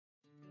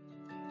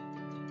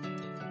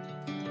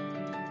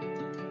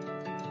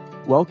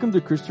Welcome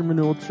to Christian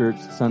Renewal Church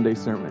Sunday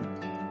Sermon.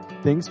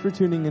 Thanks for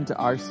tuning into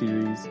our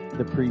series,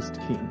 The Priest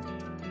King.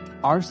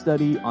 Our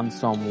study on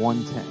Psalm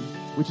 110,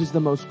 which is the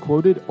most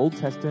quoted Old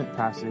Testament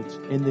passage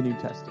in the New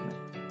Testament.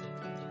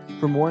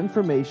 For more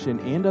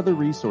information and other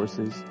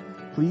resources,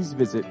 please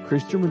visit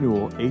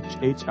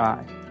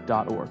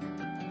christianrenewalhhi.org.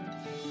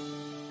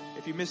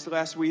 If you missed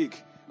last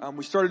week,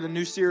 we started a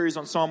new series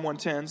on Psalm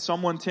 110.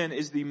 Psalm 110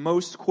 is the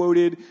most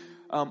quoted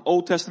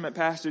Old Testament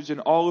passage in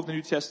all of the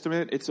New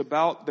Testament. It's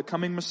about the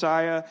coming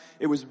Messiah.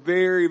 It was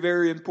very,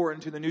 very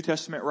important to the New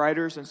Testament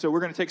writers. And so we're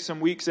going to take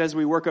some weeks as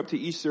we work up to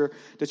Easter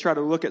to try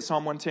to look at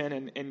Psalm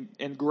 110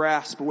 and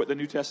grasp what the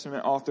New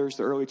Testament authors,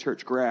 the early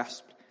church,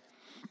 grasped.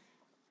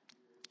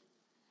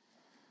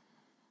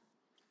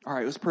 All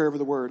right, let's pray over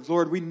the word.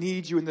 Lord, we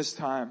need you in this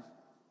time.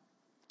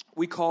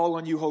 We call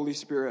on you, Holy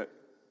Spirit.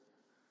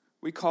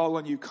 We call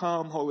on you,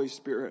 come, Holy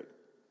Spirit.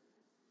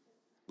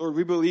 Lord,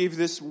 we believe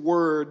this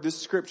word,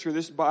 this scripture,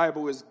 this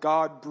Bible is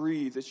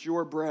God-breathed. It's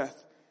your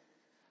breath.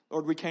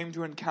 Lord, we came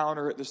to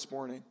encounter it this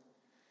morning.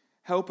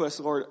 Help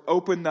us, Lord,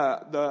 open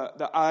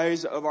the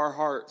eyes of our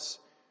hearts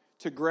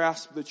to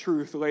grasp the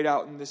truth laid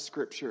out in this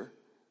scripture.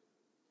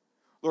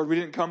 Lord, we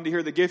didn't come to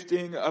hear the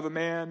gifting of a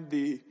man,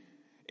 the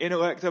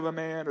intellect of a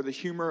man, or the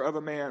humor of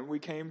a man. We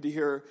came to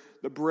hear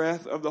the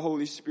breath of the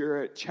Holy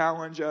Spirit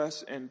challenge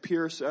us and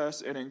pierce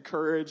us and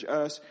encourage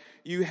us.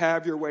 You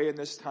have your way in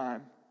this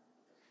time.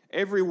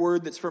 Every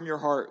word that's from your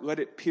heart, let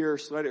it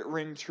pierce, let it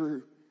ring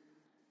true.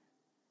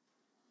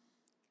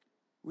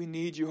 We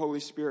need you, Holy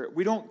Spirit.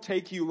 We don't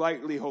take you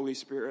lightly, Holy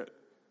Spirit.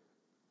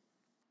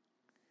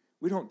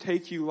 We don't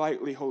take you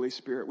lightly, Holy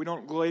Spirit. We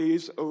don't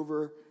glaze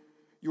over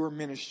your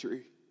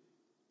ministry.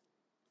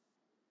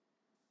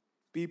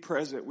 Be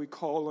present. We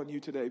call on you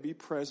today. Be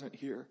present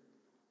here.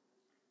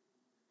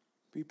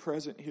 Be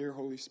present here,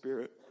 Holy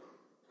Spirit.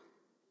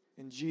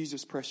 In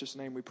Jesus' precious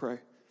name we pray.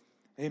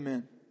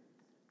 Amen.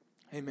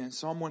 Amen.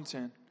 Psalm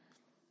 110.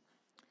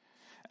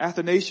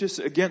 Athanasius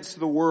against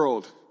the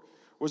world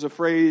was a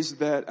phrase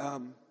that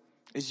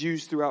is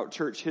used throughout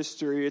church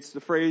history. It's the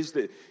phrase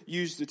that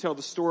used to tell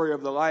the story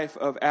of the life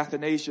of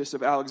Athanasius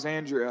of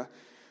Alexandria.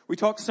 We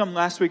talked some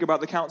last week about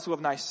the Council of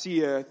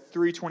Nicaea,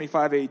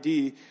 325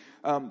 AD.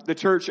 The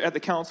church at the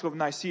Council of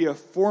Nicaea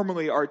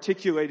formally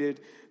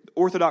articulated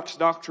Orthodox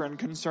doctrine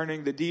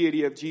concerning the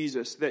deity of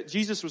Jesus, that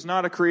Jesus was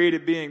not a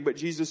created being, but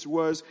Jesus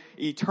was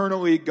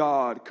eternally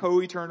God,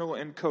 co-eternal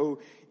and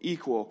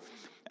co-equal.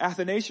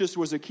 Athanasius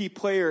was a key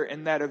player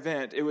in that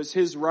event. It was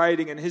his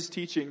writing and his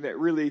teaching that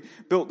really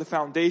built the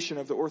foundation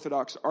of the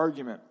Orthodox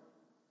argument.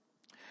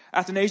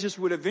 Athanasius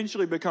would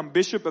eventually become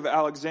Bishop of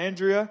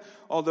Alexandria,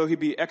 although he'd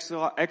be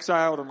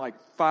exiled on like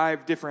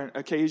 5 different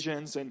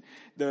occasions. And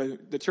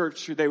the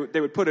church, they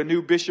would put a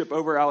new bishop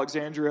over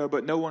Alexandria,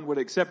 but no one would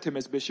accept him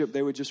as bishop.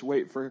 They would just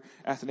wait for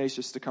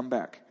Athanasius to come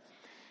back.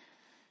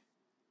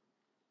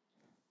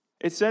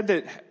 It said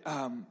that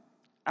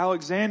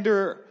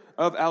Alexander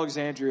of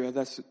Alexandria,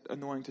 that's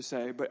annoying to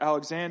say, but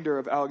Alexander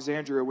of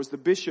Alexandria was the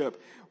bishop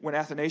when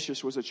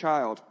Athanasius was a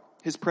child,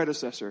 his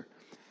predecessor.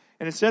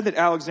 And it said that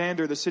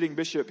Alexander, the sitting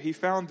bishop, he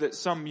found that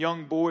some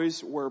young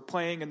boys were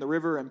playing in the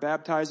river and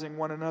baptizing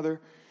one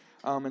another.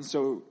 And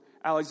so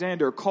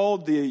Alexander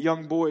called the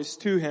young boys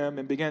to him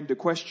and began to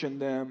question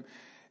them.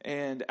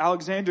 And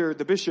Alexander,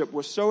 the bishop,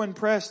 was so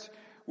impressed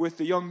with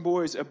the young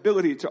boys'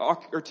 ability to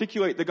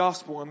articulate the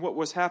gospel and what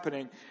was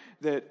happening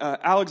that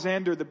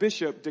Alexander, the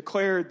bishop,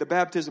 declared the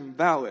baptism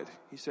valid.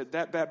 He said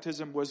that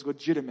baptism was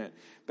legitimate,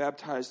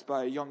 baptized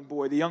by a young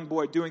boy. The young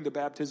boy doing the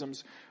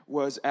baptisms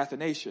was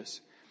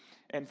Athanasius.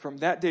 And from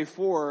that day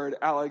forward,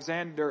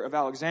 Alexander of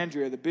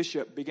Alexandria, the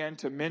bishop, began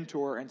to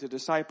mentor and to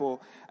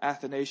disciple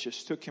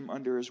Athanasius, took him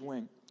under his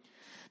wing.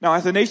 Now,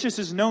 Athanasius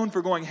is known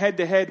for going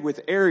head-to-head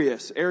with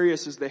Arius.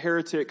 Arius is the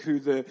heretic who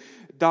the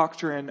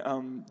doctrine,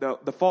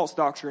 the false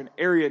doctrine,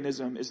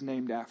 Arianism, is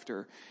named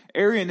after.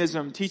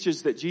 Arianism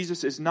teaches that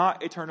Jesus is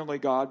not eternally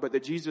God, but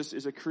that Jesus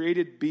is a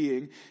created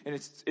being, and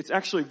it's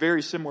actually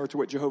very similar to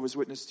what Jehovah's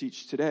Witnesses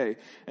teach today.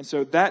 And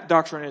so that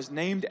doctrine is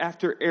named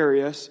after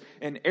Arius,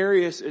 and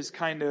Arius is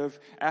kind of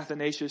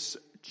Athanasius'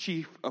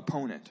 chief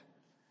opponent.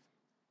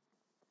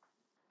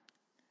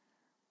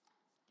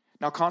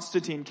 Now,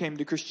 Constantine came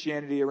to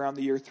Christianity around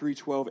the year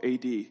 312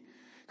 AD.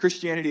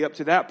 Christianity up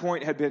to that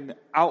point had been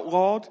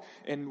outlawed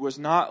and was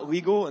not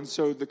legal, and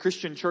so the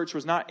Christian church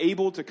was not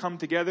able to come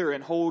together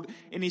and hold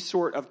any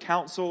sort of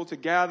council to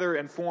gather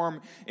and form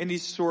any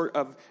sort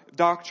of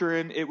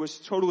doctrine. It was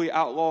totally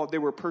outlawed. They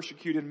were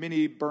persecuted,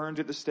 many burned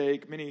at the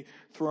stake, many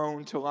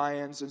thrown to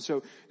lions. And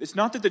so it's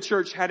not that the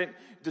church hadn't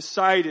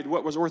decided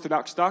what was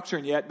Orthodox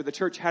doctrine yet, but the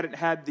church hadn't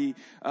had the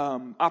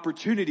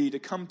opportunity to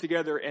come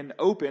together and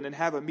open and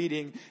have a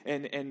meeting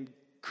and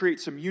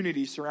create some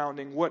unity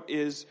surrounding what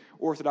is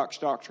Orthodox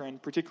doctrine,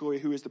 particularly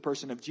who is the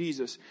person of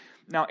Jesus.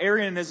 Now,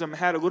 Arianism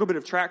had a little bit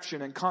of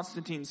traction, and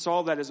Constantine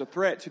saw that as a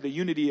threat to the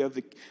unity of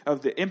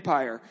the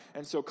empire.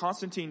 And so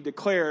Constantine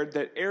declared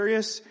that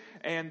Arius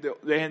and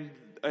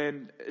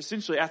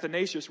essentially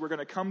Athanasius were going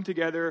to come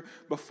together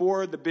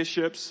before the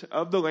bishops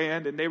of the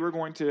land, and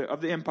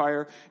of the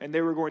empire, and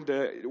they were going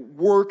to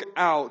work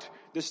out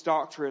this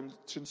doctrine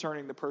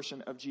concerning the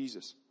person of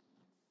Jesus.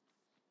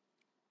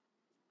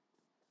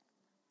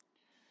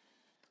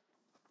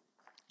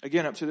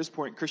 Again, up to this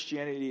point,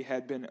 Christianity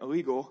had been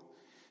illegal.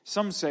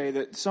 Some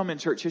in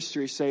church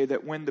history say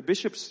that when the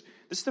bishops,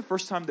 this is the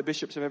first time the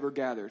bishops have ever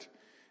gathered.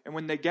 And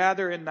when they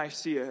gather in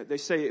Nicaea, they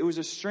say it was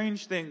a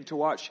strange thing to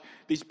watch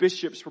these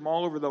bishops from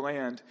all over the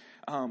land.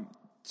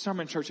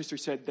 Some in church history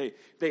said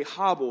they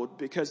hobbled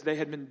because they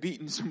had been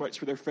beaten so much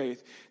for their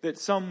faith. That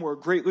some were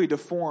greatly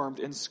deformed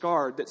and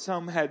scarred. That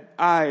some had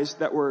eyes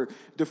that were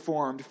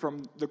deformed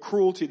from the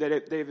cruelty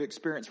that they've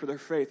experienced for their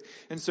faith.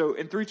 And so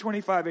in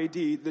 325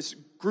 AD, this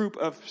group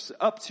of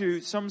up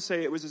to, some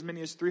say it was as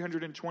many as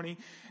 320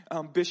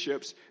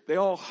 bishops, they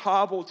all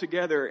hobbled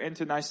together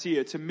into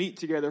Nicaea to meet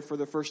together for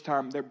the first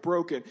time. They're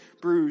broken,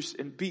 bruised,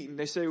 and beaten.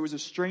 They say it was a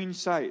strange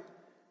sight.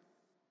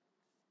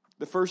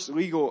 The first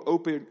legal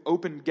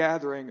open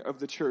gathering of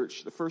the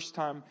church, the first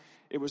time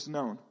it was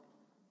known.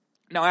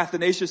 Now,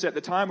 Athanasius at the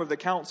time of the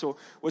council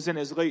was in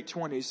his late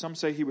 20s. Some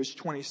say he was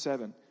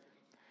 27.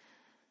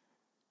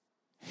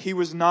 He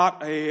was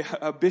not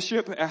a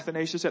bishop.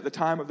 Athanasius at the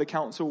time of the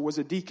council was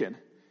a deacon,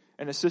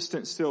 an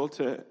assistant still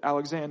to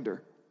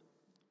Alexander.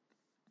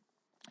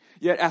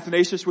 Yet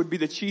Athanasius would be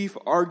the chief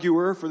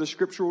arguer for the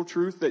scriptural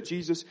truth that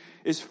Jesus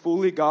is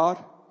fully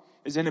God.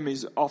 His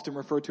enemies often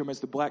referred to him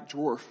as the black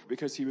dwarf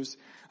because he was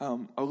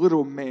a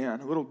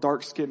little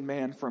dark-skinned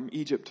man from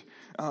Egypt,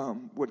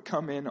 would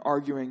come in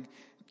arguing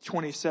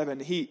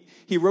 27.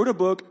 He wrote a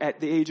book at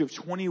the age of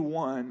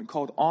 21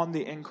 called On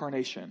the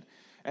Incarnation.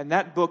 And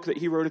that book that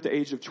he wrote at the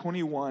age of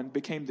 21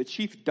 became the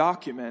chief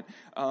document,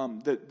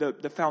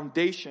 the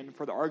foundation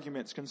for the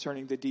arguments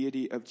concerning the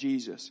deity of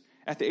Jesus.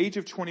 At the age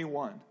of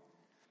 21,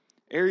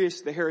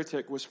 Arius the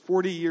heretic was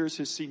 40 years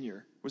his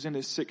senior, was in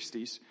his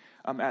 60s.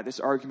 At this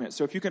argument.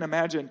 So if you can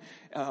imagine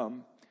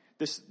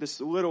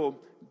this little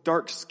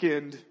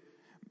dark-skinned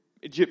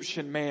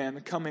Egyptian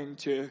man coming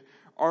to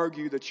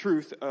argue the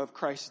truth of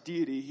Christ's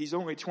deity. He's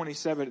only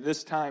 27 at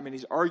this time, and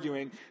he's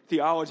arguing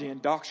theology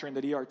and doctrine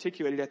that he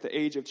articulated at the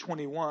age of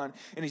 21.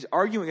 And he's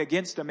arguing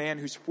against a man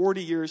who's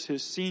 40 years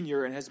his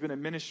senior and has been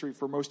in ministry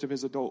for most of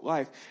his adult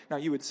life. Now,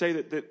 you would say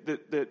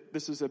that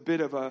this is a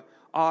bit of a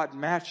odd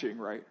matching,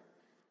 right?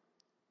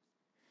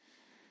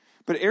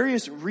 But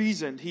Arius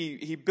reasoned,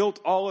 he built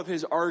all of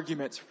his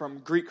arguments from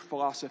Greek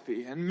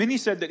philosophy. And many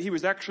said that he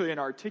was actually an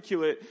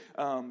articulate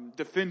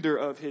defender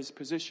of his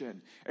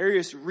position.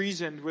 Arius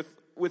reasoned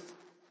with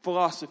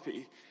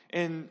philosophy.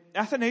 And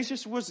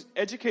Athanasius was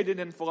educated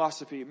in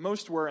philosophy.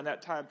 Most were in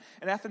that time.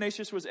 And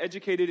Athanasius was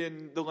educated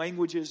in the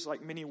languages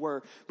like many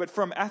were. But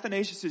from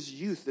Athanasius'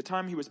 youth, the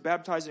time he was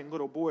baptizing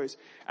little boys,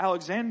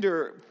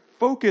 Alexander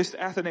focused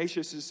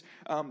Athanasius'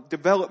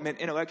 development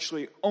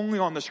intellectually only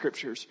on the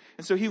scriptures.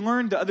 And so he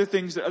learned the other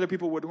things that other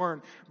people would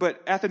learn.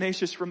 But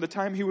Athanasius, from the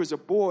time he was a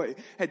boy,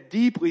 had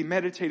deeply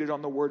meditated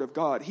on the Word of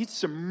God. He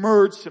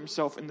submerged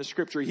himself in the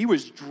scripture. He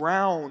was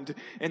drowned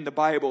in the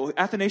Bible.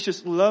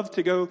 Athanasius loved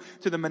to go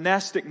to the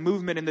monastic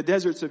movement in the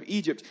deserts of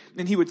Egypt.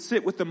 And he would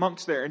sit with the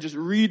monks there and just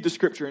read the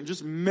scripture and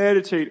just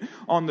meditate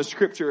on the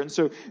scripture. And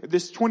so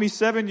this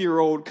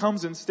 27-year-old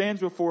comes and stands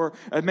before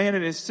a man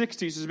in his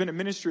 60s who's been in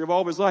ministry of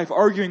all of his life,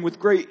 arguing with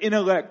great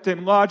intellect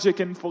and logic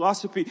and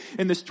philosophy.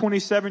 And this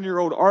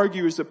 27-year-old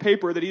argues a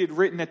paper that he had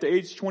written at the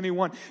age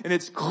 21. And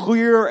it's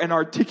clear and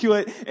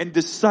articulate and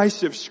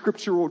decisive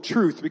scriptural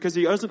truth, because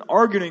he wasn't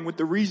arguing with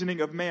the reasoning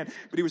of man,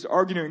 but he was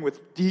arguing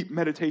with deep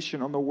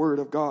meditation on the Word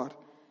of God.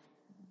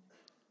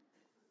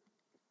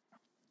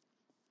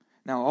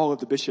 Now,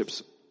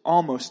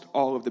 almost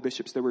all of the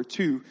bishops, there were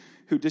two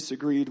who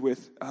disagreed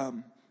with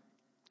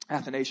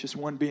Athanasius,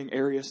 one being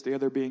Arius, the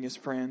other being his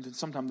friend, and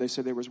sometimes they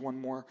say there was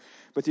one more.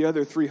 But the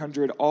other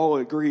 300 all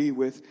agree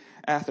with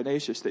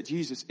Athanasius that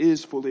Jesus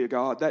is fully a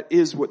God. That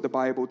is what the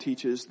Bible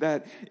teaches.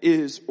 That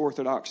is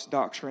Orthodox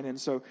doctrine. And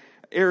so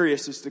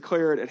Arius is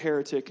declared a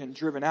heretic and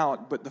driven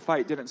out, but the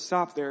fight didn't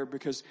stop there,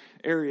 because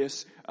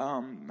Arius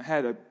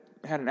had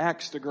an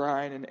axe to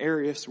grind, and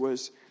Arius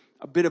was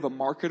a bit of a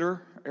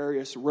marketer.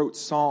 Arius wrote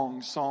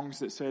songs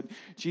that said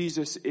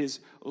Jesus is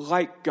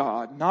like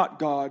God, not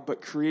God,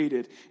 but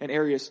created. And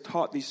Arius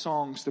taught these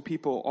songs to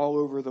people all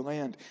over the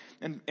land.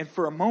 And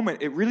for a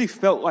moment, it really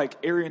felt like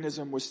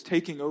Arianism was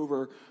taking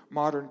over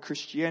modern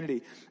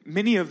Christianity.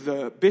 Many of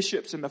the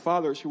bishops and the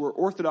fathers who were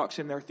orthodox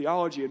in their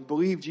theology and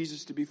believed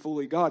Jesus to be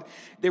fully God,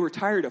 they were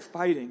tired of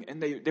fighting,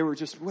 and they were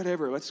just,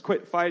 whatever, let's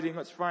quit fighting,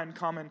 let's find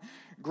common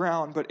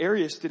ground. But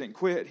Arius didn't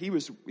quit. He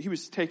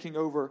was taking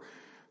over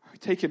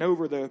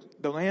the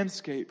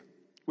landscape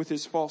with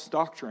his false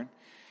doctrine.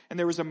 And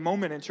there was a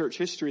moment in church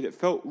history that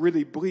felt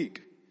really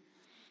bleak.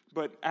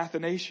 But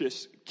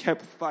Athanasius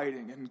kept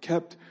fighting and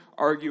kept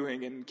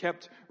arguing and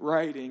kept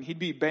writing. He'd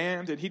be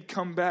banned and he'd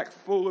come back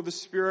full of the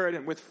Spirit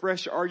and with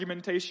fresh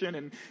argumentation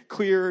and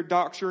clear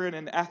doctrine.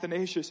 And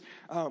Athanasius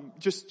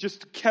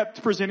just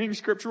kept presenting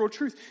scriptural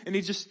truth. And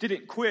he just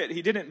didn't quit.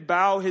 He didn't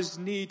bow his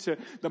knee to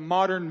the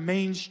modern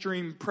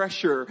mainstream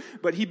pressure.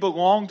 But he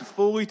belonged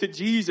fully to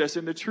Jesus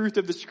and the truth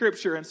of the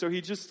Scripture. And so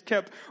he just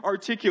kept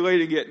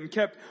articulating it and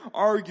kept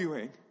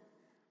arguing.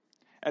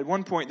 At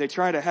one point, they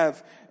try to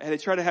have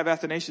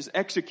Athanasius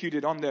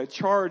executed on the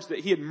charge that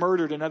he had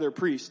murdered another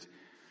priest.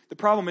 The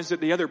problem is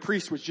that the other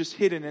priest was just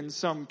hidden in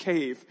some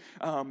cave,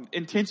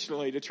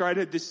 intentionally to try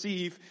to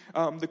deceive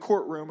the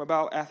courtroom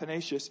about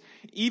Athanasius.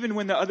 Even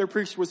when the other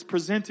priest was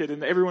presented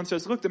and everyone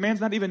says, look, the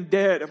man's not even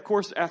dead. Of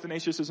course,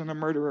 Athanasius isn't a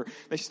murderer.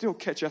 They still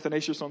catch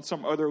Athanasius on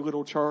some other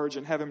little charge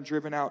and have him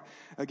driven out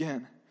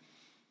again.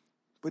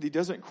 But he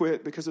doesn't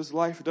quit because his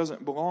life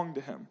doesn't belong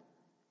to him.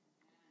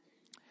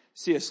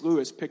 C.S.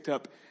 Lewis picked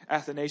up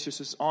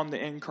Athanasius on the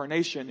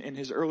Incarnation in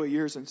his early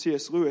years, and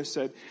C.S. Lewis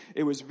said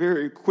it was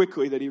very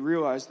quickly that he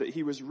realized that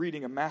he was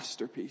reading a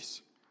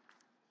masterpiece.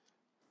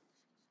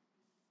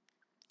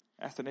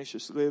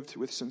 Athanasius lived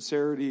with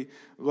sincerity,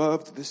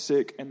 loved the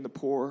sick and the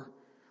poor,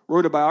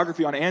 wrote a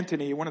biography on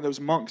Antony, one of those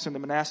monks in the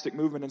monastic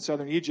movement in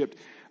southern Egypt,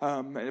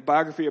 a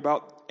biography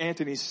about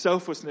Antony's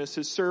selflessness,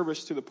 his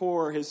service to the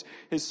poor, his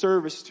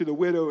service to the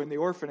widow and the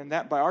orphan. And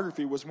that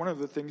biography was one of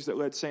the things that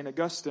led St.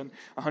 Augustine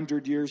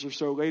 100 years or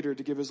so later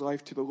to give his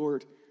life to the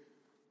Lord.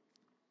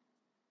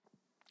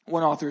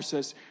 One author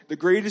says, the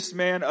greatest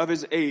man of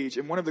his age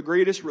and one of the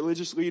greatest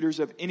religious leaders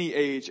of any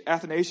age,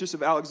 Athanasius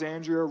of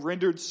Alexandria,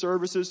 rendered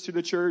services to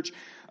the church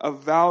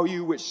of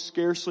value which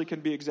scarcely can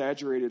be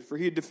exaggerated, for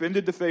he had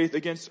defended the faith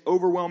against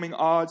overwhelming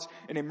odds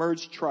and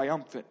emerged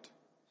triumphant.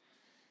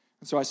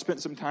 And so I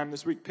spent some time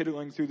this week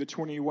piddling through the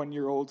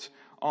 21-year-olds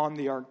on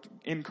the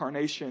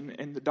Incarnation,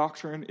 and the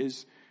doctrine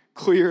is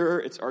clear,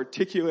 it's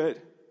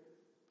articulate.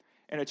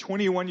 And a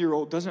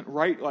 21-year-old doesn't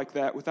write like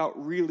that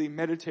without really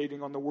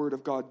meditating on the Word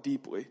of God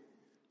deeply.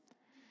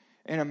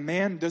 And a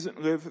man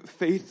doesn't live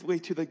faithfully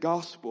to the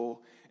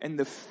gospel in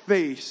the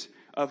face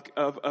of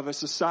a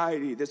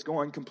society that's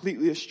going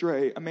completely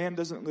astray. A man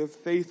doesn't live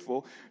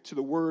faithful to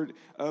the Word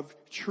of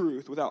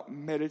truth without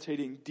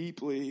meditating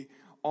deeply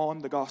on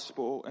the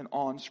gospel and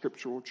on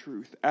scriptural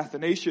truth.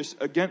 Athanasius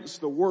against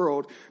the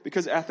world,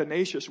 because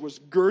Athanasius was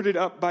girded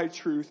up by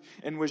truth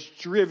and was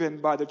driven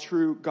by the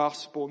true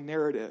gospel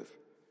narrative.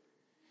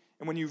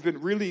 And when you've been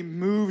really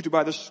moved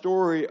by the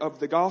story of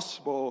the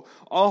gospel,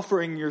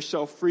 offering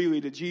yourself freely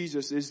to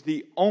Jesus is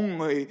the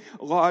only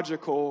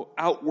logical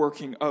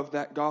outworking of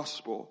that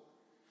gospel.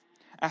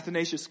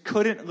 Athanasius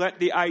couldn't let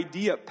the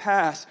idea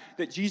pass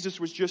that Jesus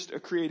was just a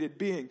created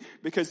being,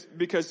 because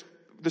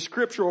the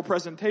scriptural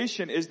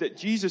presentation is that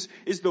Jesus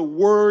is the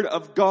Word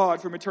of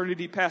God from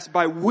eternity past,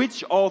 by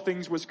which all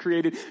things was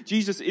created.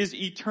 Jesus is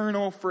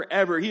eternal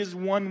forever. He is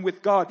one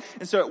with God.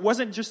 And so it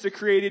wasn't just a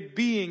created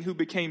being who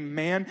became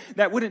man.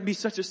 That wouldn't be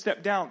such a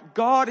step down.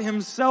 God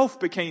himself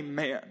became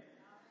man.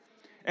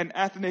 And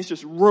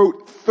Athanasius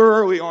wrote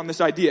thoroughly on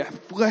this idea,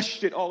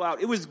 fleshed it all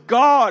out. It was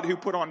God who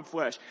put on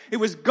flesh. It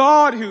was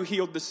God who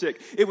healed the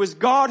sick. It was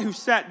God who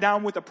sat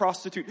down with a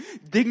prostitute,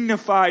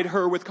 dignified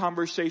her with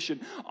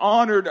conversation,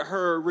 honored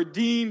her,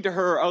 redeemed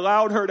her,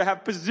 allowed her to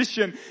have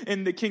position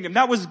in the kingdom.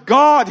 That was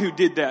God who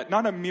did that,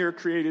 not a mere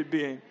created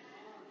being.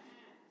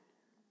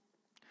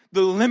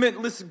 The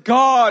limitless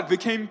God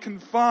became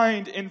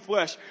confined in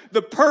flesh.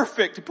 The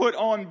perfect put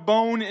on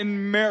bone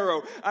and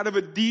marrow out of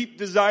a deep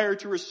desire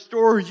to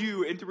restore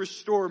you and to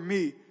restore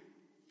me.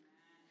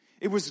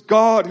 It was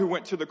God who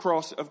went to the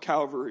cross of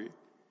Calvary.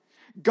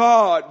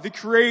 God, the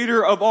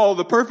creator of all,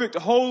 the perfect,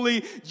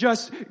 holy,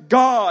 just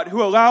God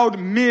who allowed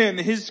men,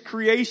 his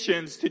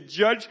creations, to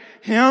judge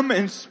him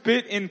and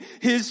spit in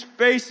his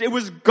face. It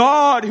was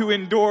God who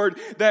endured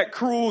that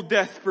cruel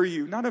death for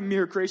you, not a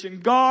mere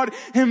creation. God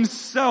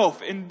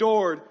himself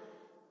endured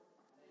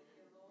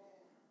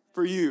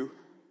for you.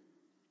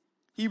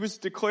 He was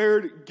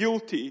declared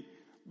guilty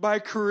by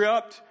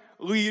corrupt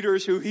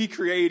leaders who he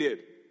created.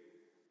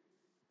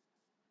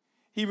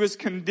 He was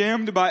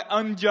condemned by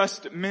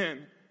unjust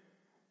men.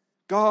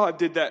 God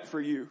did that for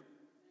you.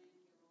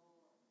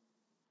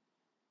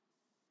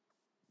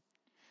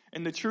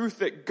 And the truth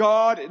that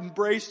God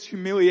embraced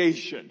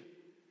humiliation,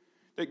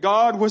 that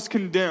God was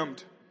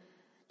condemned,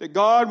 that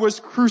God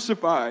was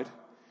crucified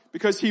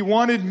because he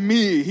wanted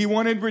me, he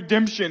wanted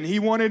redemption, he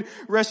wanted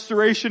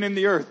restoration in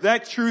the earth.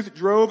 That truth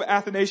drove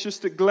Athanasius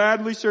to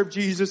gladly serve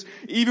Jesus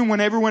even when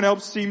everyone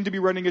else seemed to be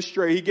running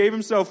astray. He gave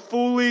himself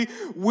fully,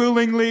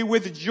 willingly,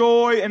 with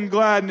joy and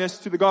gladness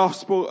to the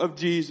gospel of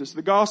Jesus.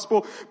 The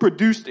gospel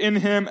produced in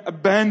him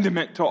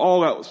abandonment to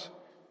all else.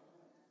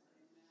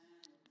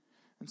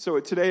 And so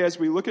today, as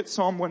we look at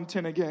Psalm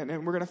 110 again,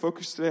 and we're going to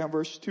focus today on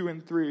verse 2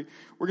 and 3,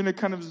 we're going to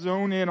kind of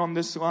zone in on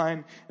this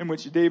line in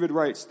which David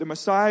writes, the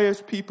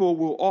Messiah's people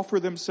will offer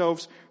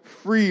themselves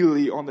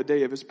freely on the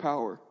day of his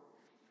power.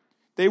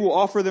 They will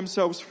offer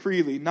themselves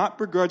freely, not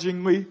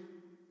begrudgingly.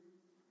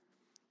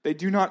 They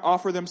do not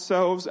offer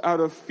themselves out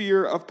of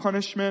fear of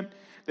punishment.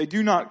 They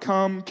do not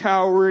come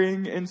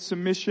cowering in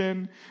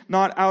submission,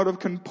 not out of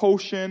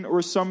compulsion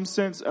or some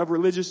sense of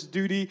religious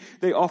duty.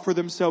 They offer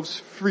themselves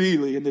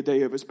freely in the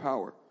day of his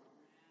power.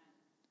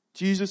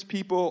 Jesus'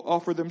 people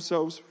offer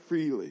themselves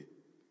freely,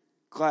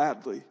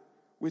 gladly,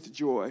 with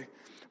joy.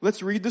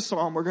 Let's read the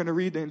psalm. We're going to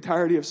read the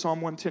entirety of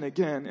Psalm 110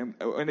 again.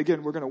 And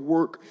again, we're going to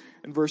work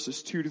in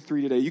verses 2 to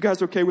 3 today. You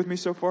guys okay with me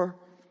so far?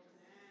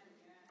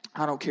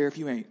 I don't care if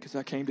you ain't, because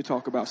I came to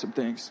talk about some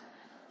things.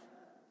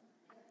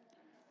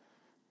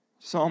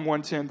 Psalm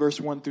 110, verse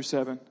 1 through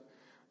 7.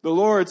 The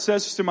Lord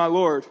says to my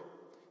Lord,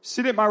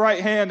 sit at my right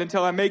hand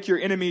until I make your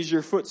enemies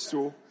your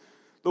footstool.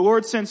 The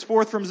Lord sends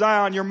forth from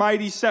Zion your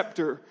mighty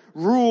scepter.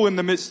 Rule in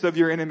the midst of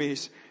your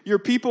enemies. Your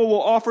people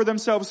will offer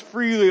themselves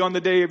freely on the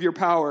day of your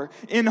power.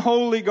 In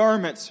holy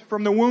garments,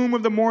 from the womb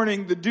of the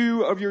morning, the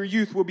dew of your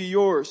youth will be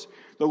yours.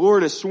 The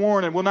Lord has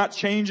sworn and will not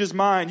change his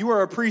mind. You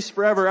are a priest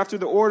forever after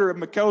the order of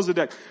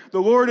Melchizedek.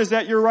 The Lord is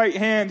at your right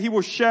hand. He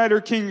will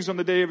shatter kings on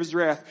the day of his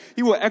wrath.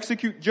 He will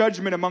execute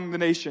judgment among the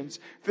nations,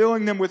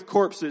 filling them with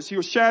corpses. He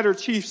will shatter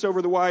chiefs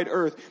over the wide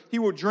earth. He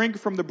will drink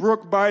from the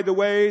brook by the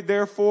way.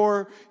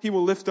 Therefore, he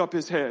will lift up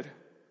his head.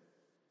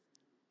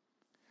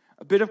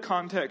 A bit of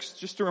context,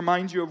 just to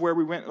remind you of where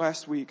we went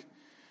last week.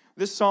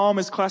 This psalm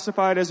is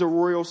classified as a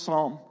royal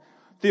psalm.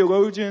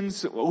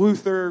 Theologians,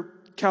 Luther,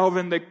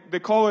 Calvin, they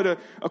call it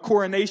a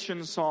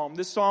coronation psalm.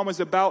 This psalm is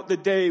about the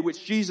day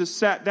which Jesus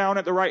sat down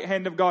at the right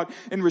hand of God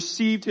and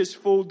received his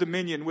full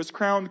dominion, was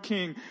crowned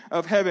king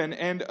of heaven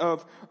and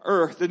of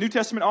earth. The New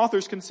Testament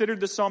authors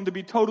considered this psalm to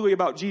be totally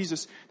about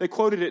Jesus. They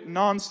quoted it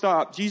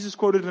nonstop. Jesus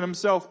quoted it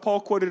himself. Paul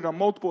quoted it on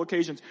multiple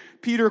occasions.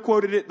 Peter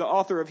quoted it. The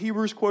author of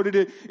Hebrews quoted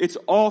it. It's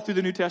all through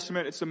the New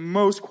Testament. It's the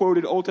most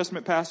quoted Old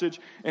Testament passage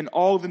in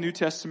all of the New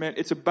Testament.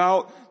 It's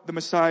about the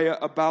Messiah,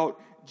 about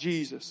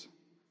Jesus.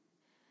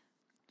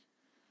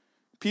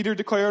 Peter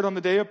declared on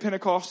the day of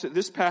Pentecost that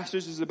this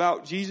passage is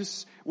about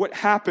Jesus, what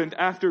happened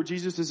after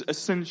Jesus'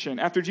 ascension.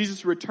 After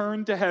Jesus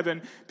returned to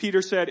heaven,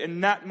 Peter said,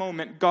 in that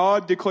moment,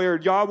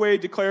 Yahweh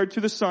declared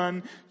to the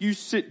Son, you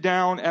sit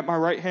down at my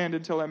right hand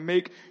until I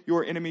make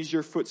your enemies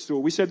your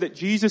footstool. We said that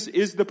Jesus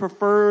is the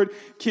preferred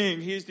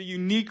king. He is the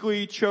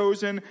uniquely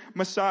chosen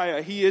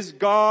Messiah. He is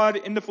God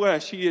in the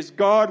flesh. He is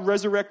God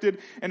resurrected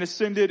and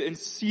ascended and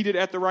seated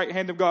at the right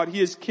hand of God. He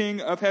is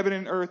King of heaven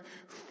and earth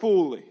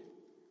fully.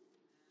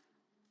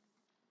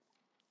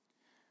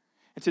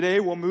 And today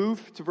we'll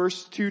move to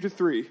verse 2 to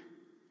 3.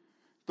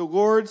 The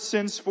Lord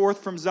sends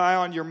forth from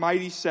Zion your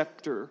mighty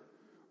scepter.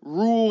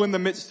 Rule in the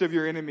midst of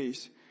your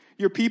enemies.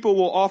 Your people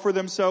will offer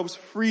themselves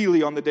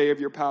freely on the day of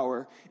your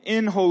power,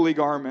 in holy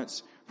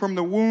garments. From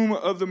the womb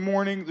of the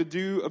morning, the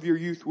dew of your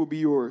youth will be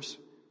yours.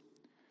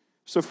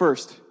 So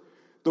first,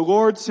 the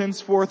Lord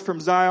sends forth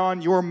from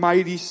Zion your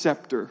mighty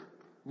scepter.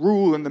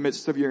 Rule in the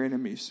midst of your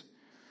enemies.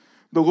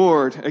 The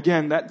Lord,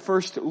 again, that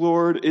first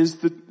Lord is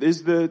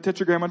the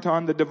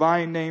tetragrammaton, the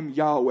divine name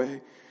Yahweh.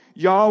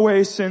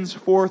 Yahweh sends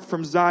forth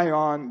from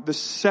Zion the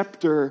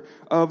scepter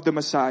of the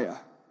Messiah.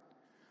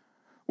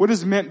 What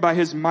is meant by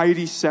his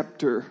mighty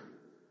scepter?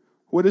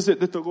 What is it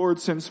that the Lord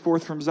sends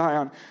forth from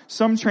Zion?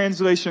 Some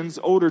translations,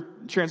 older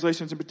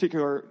translations in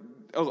particular,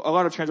 a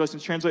lot of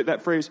translations translate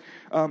that phrase,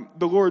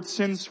 the Lord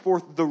sends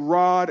forth the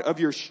rod of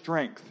your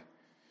strength.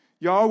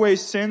 Yahweh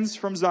sends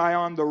from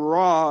Zion the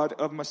rod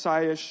of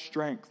Messiah's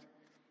strength.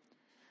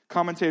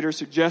 Commentators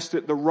suggest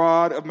that the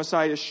rod of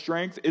Messiah's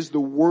strength is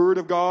the Word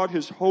of God,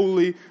 His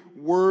holy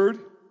Word.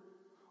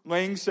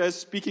 Lang says,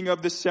 speaking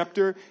of the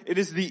scepter, it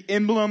is the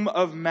emblem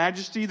of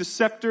majesty. The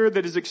scepter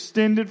that is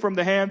extended from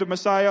the hand of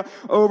Messiah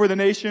over the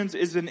nations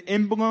is an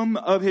emblem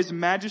of His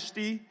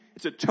majesty.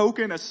 It's a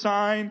token, a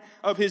sign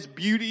of His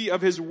beauty,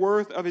 of His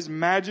worth, of His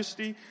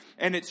majesty.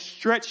 And it's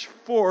stretched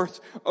forth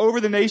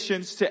over the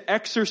nations to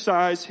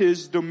exercise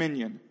His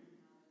dominion.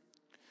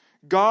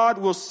 God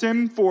will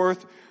send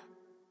forth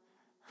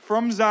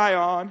from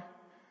Zion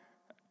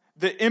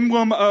the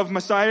emblem of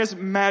Messiah's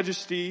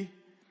majesty,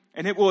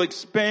 and it will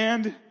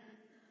expand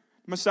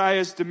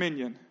Messiah's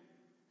dominion.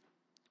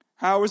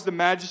 How is the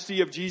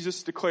majesty of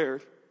Jesus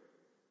declared?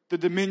 The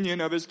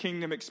dominion of His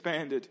kingdom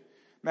expanded.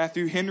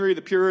 Matthew Henry,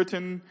 the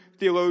Puritan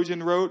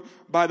theologian, wrote,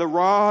 by the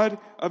rod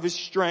of His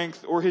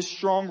strength, or His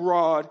strong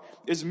rod,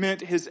 is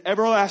meant His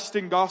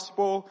everlasting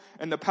gospel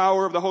and the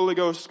power of the Holy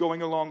Ghost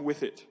going along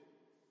with it.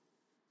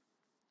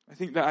 I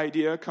think the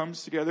idea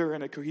comes together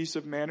in a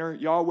cohesive manner.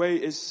 Yahweh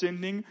is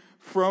sending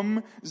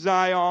from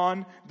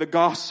Zion the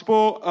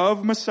gospel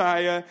of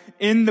Messiah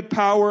in the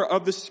power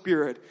of the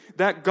Spirit.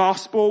 That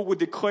gospel would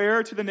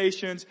declare to the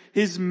nations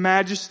His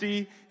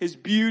majesty, His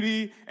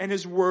beauty, and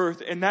His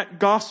worth. And that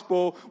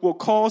gospel will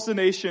cause the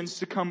nations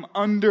to come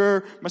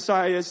under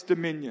Messiah's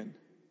dominion.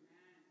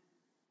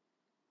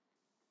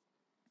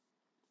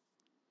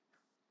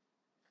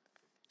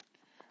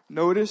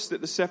 Notice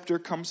that the scepter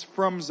comes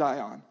from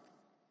Zion.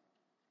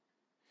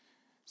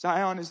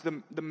 Zion is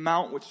the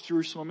mount which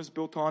Jerusalem is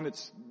built on.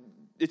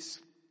 It's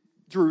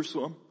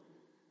Jerusalem.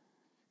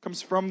 It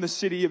comes from the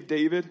city of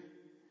David.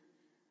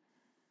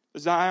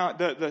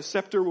 The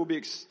scepter will be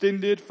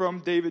extended from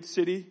David's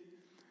city.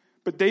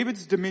 But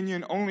David's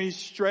dominion only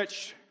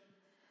stretched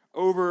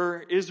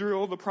over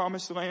Israel, the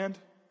promised land.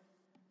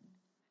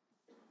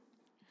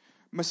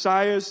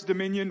 Messiah's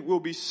dominion will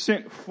be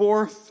sent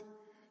forth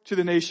to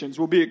the nations,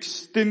 will be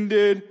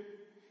extended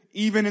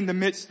even in the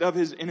midst of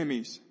his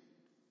enemies.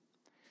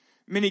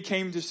 Many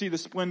came to see the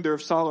splendor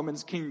of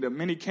Solomon's kingdom.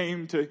 Many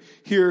came to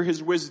hear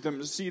his wisdom,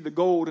 to see the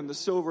gold and the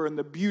silver and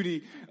the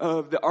beauty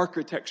of the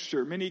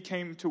architecture. Many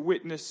came to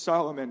witness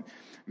Solomon.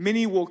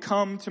 Many will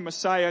come to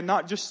Messiah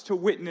not just to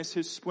witness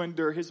his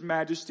splendor, his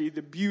majesty,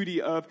 the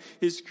beauty of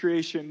his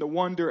creation, the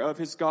wonder of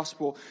his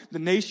gospel. The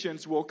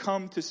nations will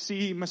come to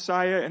see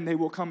Messiah, and they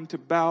will come to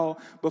bow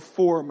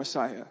before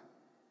Messiah.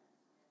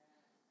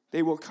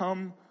 They will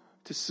come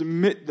to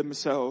submit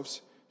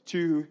themselves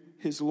to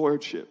his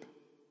lordship.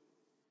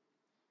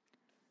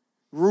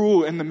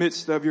 Rule in the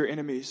midst of your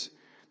enemies.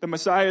 The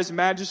Messiah's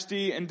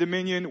majesty and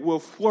dominion will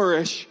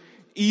flourish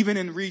even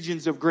in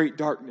regions of great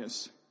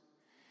darkness.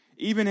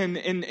 Even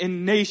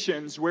in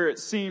nations where it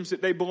seems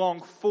that they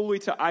belong fully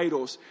to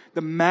idols, the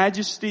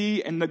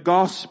majesty and the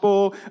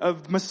gospel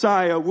of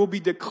Messiah will be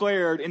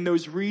declared in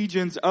those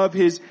regions of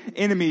his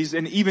enemies,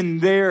 and even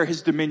there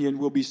his dominion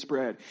will be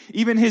spread.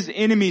 Even his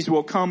enemies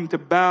will come to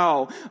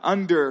bow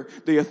under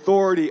the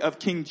authority of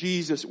King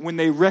Jesus when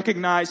they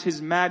recognize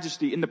his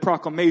majesty in the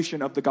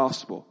proclamation of the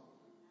gospel.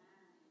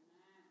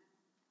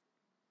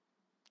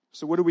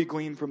 So what do we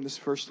glean from this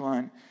first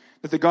line?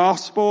 That the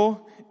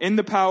gospel, in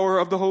the power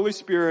of the Holy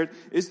Spirit,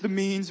 is the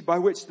means by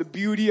which the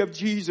beauty of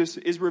Jesus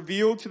is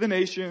revealed to the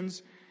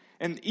nations,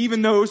 and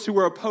even those who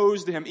were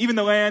opposed to him, even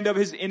the land of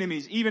his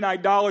enemies, even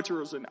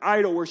idolaters and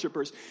idol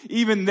worshipers,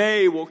 even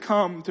they will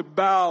come to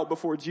bow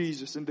before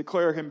Jesus and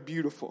declare him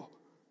beautiful.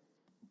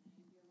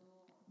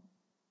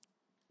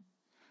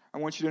 I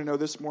want you to know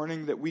this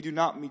morning that we do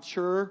not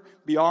mature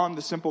beyond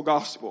the simple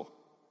gospel.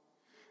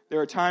 There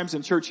are times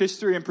in church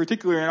history, and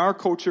particularly in our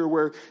culture,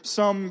 where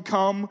some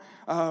come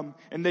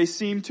and they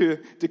seem to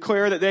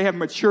declare that they have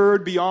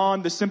matured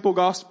beyond the simple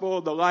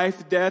gospel, the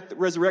life, death,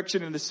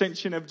 resurrection, and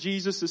ascension of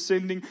Jesus,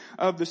 ascending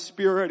of the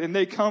Spirit. And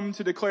they come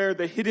to declare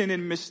the hidden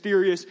and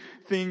mysterious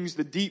things,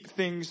 the deep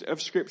things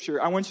of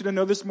Scripture. I want you to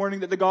know this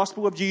morning that the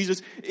gospel of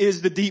Jesus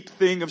is the deep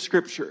thing of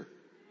Scripture.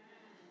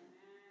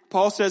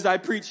 Paul says, I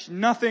preach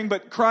nothing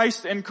but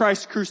Christ and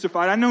Christ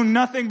crucified. I know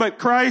nothing but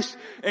Christ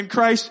and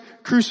Christ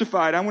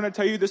crucified. I want to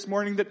tell you this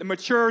morning that the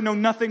mature know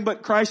nothing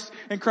but Christ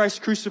and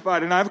Christ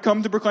crucified. And I've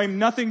come to proclaim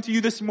nothing to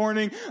you this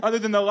morning other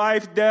than the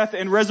life, death,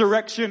 and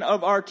resurrection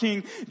of our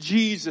King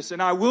Jesus.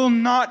 And I will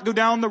not go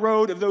down the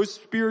road of those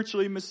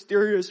spiritually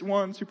mysterious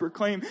ones who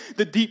proclaim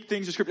the deep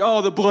things of Scripture.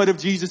 Oh, the blood of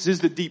Jesus is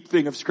the deep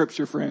thing of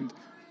Scripture, friend.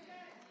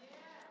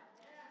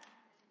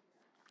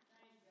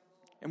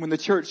 And when the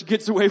church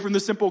gets away from the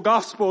simple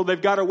gospel,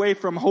 they've got away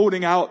from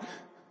holding out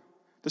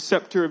the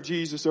scepter of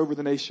Jesus over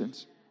the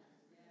nations.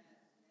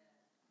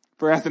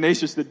 For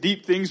Athanasius, the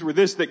deep things were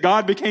this, that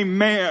God became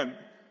man.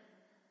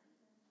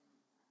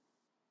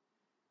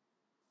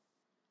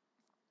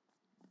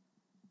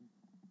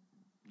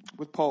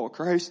 With Paul,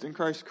 Christ and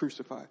Christ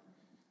crucified.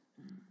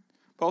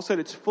 Paul said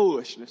it's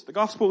foolishness. The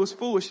gospel is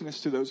foolishness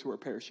to those who are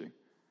perishing.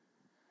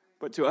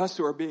 But to us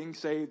who are being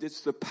saved,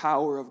 it's the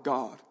power of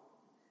God.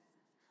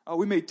 Oh,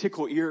 we may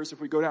tickle ears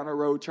if we go down a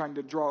road trying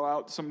to draw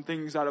out some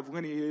things out of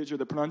lineage or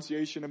the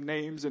pronunciation of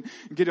names and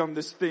get on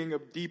this thing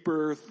of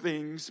deeper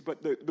things.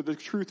 But the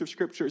truth of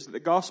Scripture is that the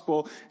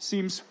gospel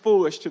seems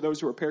foolish to those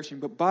who are perishing.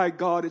 But by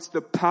God, it's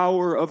the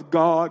power of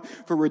God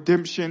for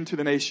redemption to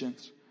the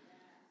nations.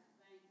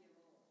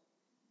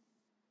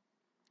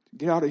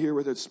 Get out of here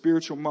with a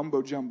spiritual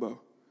mumbo jumbo.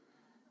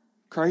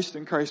 Christ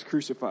and Christ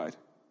crucified.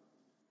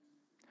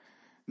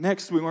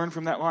 Next, we learn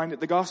from that line that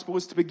the gospel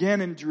is to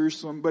begin in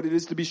Jerusalem, but it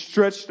is to be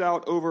stretched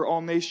out over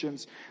all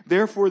nations.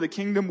 Therefore, the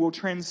kingdom will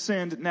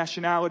transcend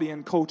nationality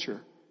and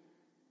culture.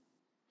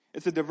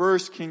 It's a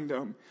diverse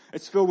kingdom.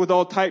 It's filled with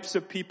all types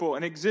of people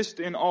and exists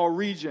in all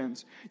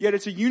regions. Yet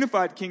it's a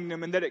unified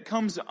kingdom in that it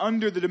comes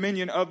under the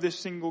dominion of this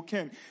single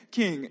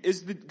king.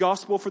 Is the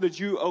gospel for the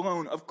Jew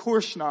alone? Of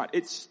course not.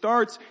 It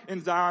starts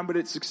in Zion, but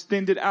it's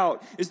extended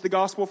out. Is the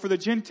gospel for the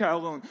Gentile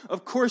alone?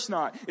 Of course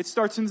not. It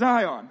starts in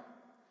Zion.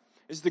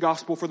 Is the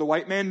gospel for the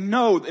white man?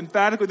 No.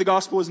 Emphatically, the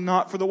gospel is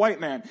not for the white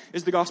man.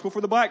 Is the gospel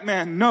for the black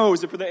man? No.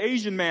 Is it for the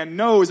Asian man?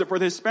 No. Is it for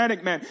the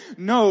Hispanic man?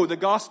 No. The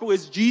gospel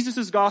is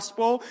Jesus'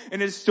 gospel,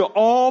 and it is to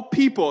all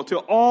people, to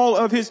all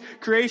of his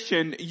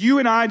creation. You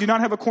and I do not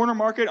have a corner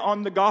market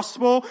on the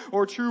gospel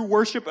or true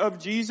worship of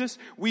Jesus.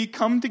 We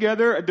come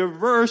together, a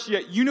diverse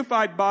yet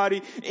unified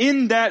body,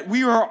 in that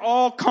we are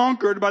all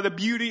conquered by the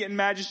beauty and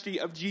majesty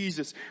of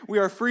Jesus. We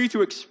are free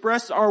to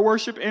express our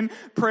worship and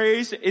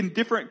praise in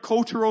different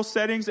cultural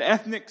settings,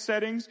 ethnic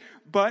settings,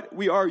 but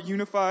we are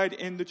unified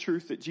in the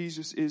truth that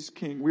Jesus is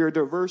King. We are a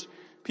diverse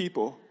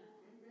people.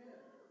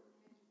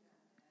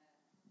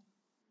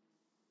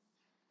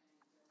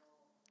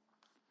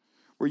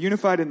 We're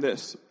unified in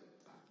this.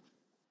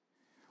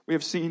 We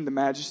have seen the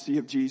majesty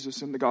of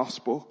Jesus in the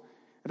gospel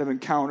and have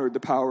encountered the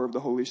power of the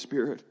Holy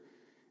Spirit,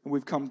 and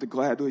we've come to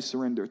gladly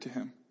surrender to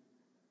him.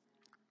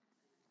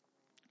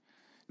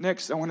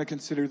 Next, I want to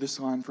consider this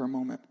line for a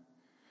moment.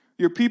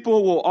 Your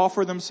people will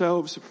offer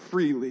themselves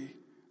freely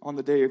on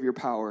the day of your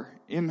power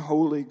in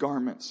holy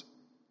garments.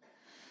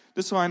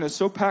 This line is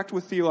so packed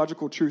with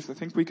theological truth, I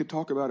think we could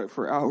talk about it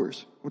for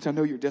hours, which I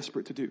know you're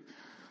desperate to do.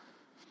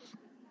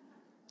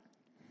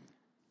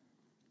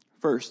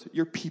 First,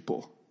 your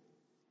people.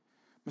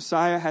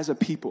 Messiah has a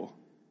people.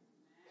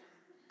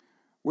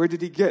 Where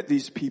did he get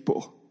these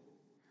people?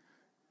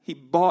 He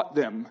bought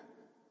them.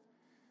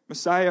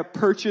 Messiah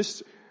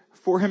purchased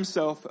for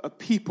himself a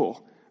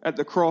people at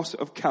the cross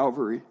of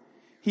Calvary.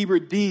 He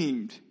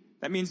redeemed.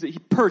 That means that he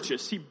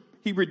purchased.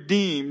 He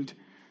redeemed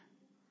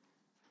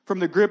from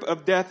the grip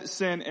of death,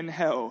 sin, and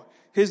hell.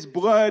 His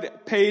blood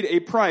paid a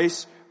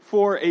price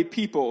for a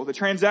people. The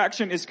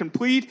transaction is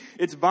complete.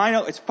 It's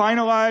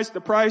finalized. The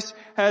price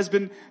has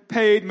been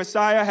paid.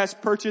 Messiah has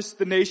purchased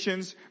the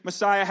nations.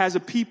 Messiah has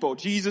a people.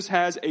 Jesus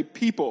has a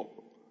people.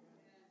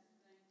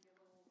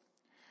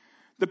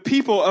 The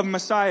people of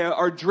Messiah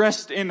are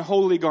dressed in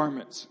holy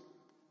garments.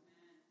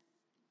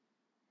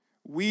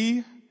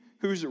 We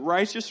whose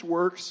righteous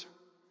works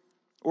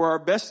or our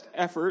best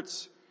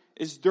efforts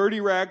is dirty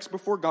rags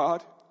before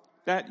God.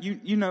 That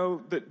you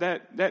know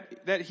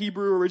that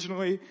Hebrew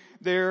originally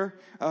there,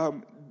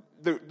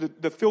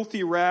 the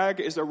filthy rag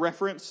is a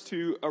reference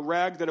to a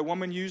rag that a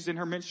woman used in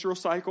her menstrual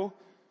cycle.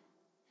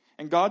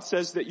 And God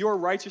says that your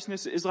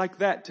righteousness is like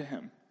that to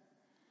him.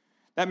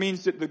 That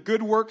means that the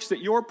good works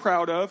that you're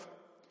proud of,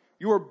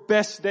 your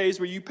best days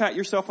where you pat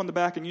yourself on the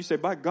back and you say,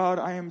 by God,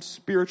 I am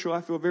spiritual.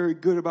 I feel very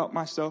good about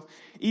myself.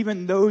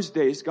 Even those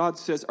days, God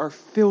says, are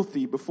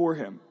filthy before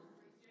him.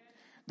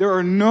 There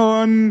are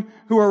none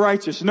who are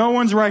righteous. No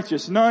one's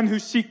righteous. None who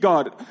seek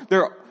God.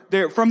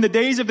 They're from the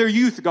days of their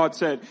youth, God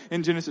said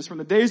in Genesis, from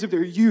the days of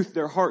their youth,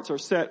 their hearts are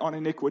set on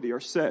iniquity,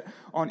 are set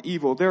on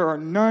evil. There are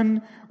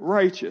none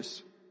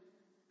righteous.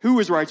 Who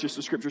is righteous,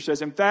 the scripture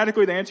says?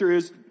 Emphatically, the answer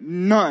is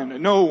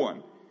none. No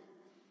one.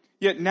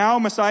 Yet now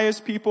Messiah's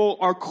people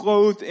are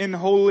clothed in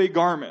holy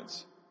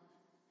garments.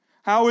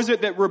 How is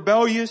it that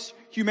rebellious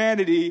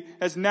humanity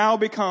has now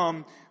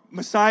become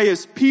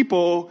Messiah's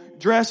people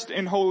dressed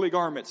in holy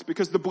garments?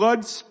 Because the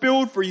blood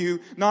spilled for you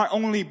not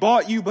only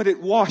bought you, but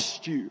it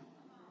washed you.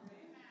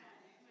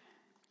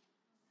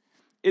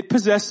 It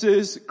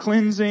possesses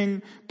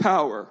cleansing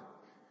power.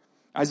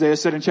 Isaiah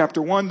said in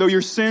chapter 1, though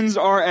your sins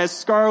are as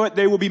scarlet,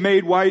 they will be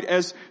made white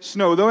as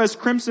snow. Though as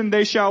crimson,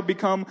 they shall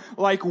become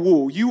like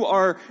wool. You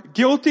are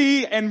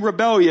guilty and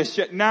rebellious,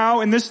 yet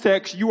now in this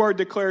text, you are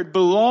declared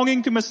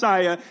belonging to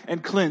Messiah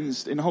and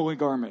cleansed in holy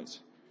garments.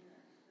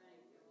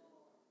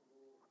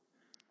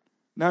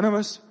 None of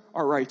us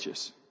are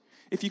righteous.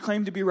 If you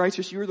claim to be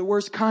righteous, you're the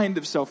worst kind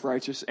of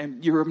self-righteous,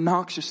 and you're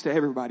obnoxious to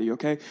everybody,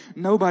 okay?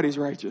 Nobody's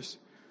righteous.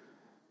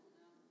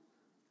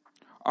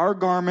 Our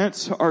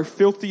garments are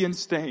filthy and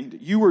stained.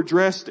 You were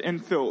dressed in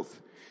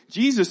filth.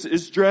 Jesus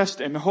is dressed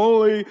in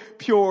holy,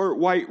 pure,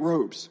 white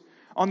robes.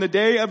 On the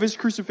day of his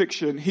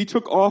crucifixion, he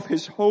took off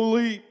his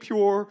holy,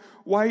 pure,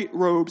 white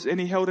robes and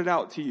he held it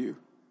out to you.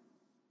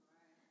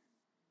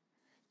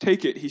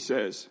 Take it, he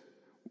says.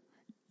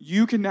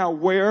 You can now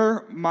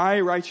wear my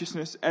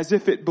righteousness as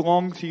if it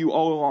belonged to you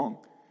all along.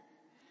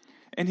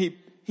 And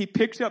he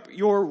picked up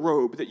your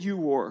robe that you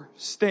wore,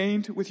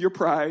 stained with your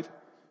pride,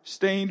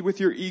 stained with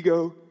your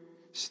ego,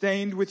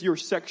 stained with your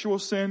sexual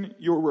sin,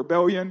 your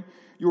rebellion,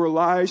 your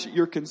lies,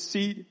 your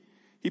conceit.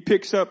 He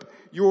picks up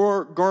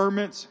your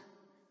garments,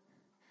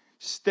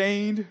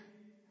 stained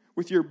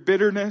with your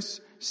bitterness,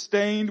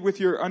 stained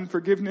with your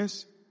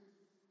unforgiveness.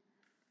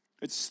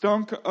 It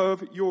stunk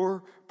of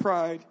your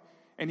pride,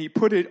 and he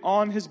put it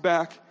on his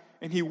back,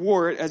 and he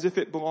wore it as if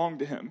it belonged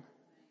to him.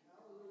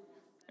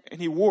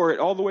 And he wore it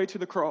all the way to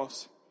the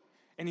cross,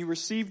 and he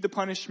received the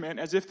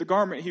punishment as if the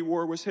garment he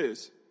wore was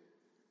his.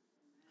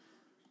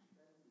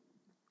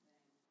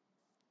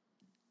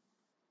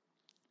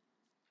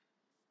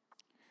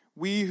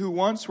 We who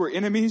once were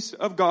enemies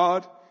of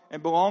God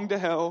and belonged to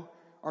hell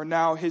are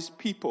now his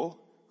people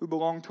who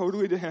belong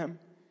totally to him.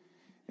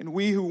 And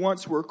we who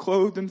once were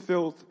clothed in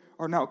filth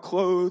are now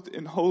clothed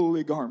in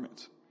holy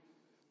garments.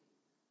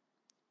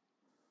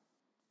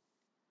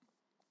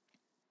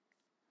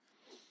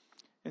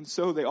 And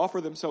so they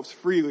offer themselves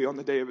freely on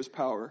the day of his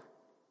power.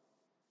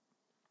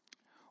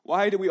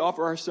 Why do we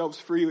offer ourselves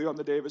freely on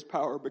the day of his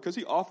power? Because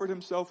he offered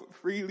himself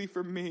freely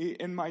for me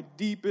in my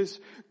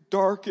deepest,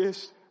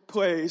 darkest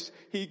place.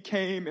 He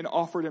came and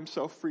offered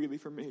himself freely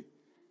for me.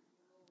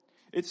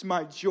 It's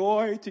my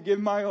joy to give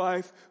my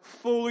life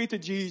fully to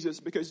Jesus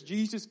because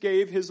Jesus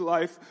gave his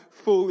life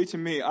fully to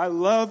me. I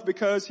love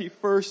because he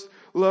first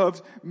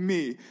loved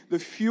me. The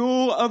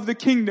fuel of the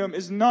kingdom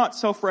is not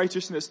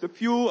self-righteousness. The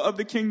fuel of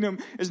the kingdom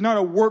is not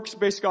a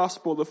works-based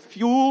gospel. The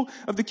fuel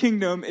of the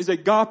kingdom is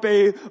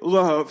agape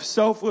love,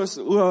 selfless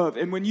love.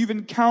 And when you've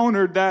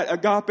encountered that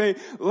agape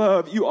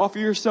love, you offer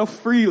yourself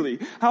freely.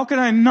 How can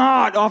I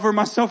not offer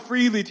myself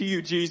freely to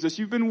you, Jesus?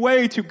 You've been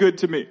way too good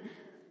to me.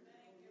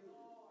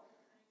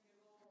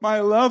 My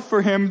love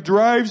for him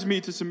drives me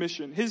to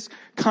submission. His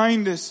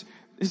kindness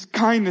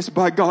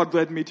by God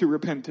led me to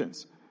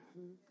repentance.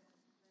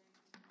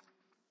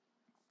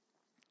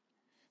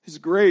 His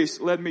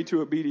grace led me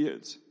to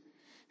obedience.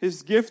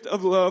 His gift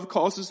of love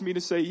causes me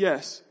to say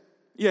yes.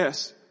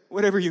 Yes.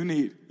 Whatever you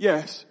need.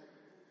 Yes.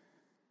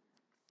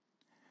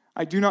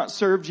 I do not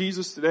serve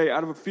Jesus today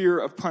out of a fear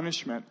of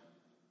punishment.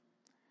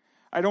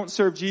 I don't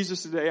serve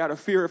Jesus today out of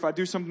fear if I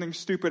do something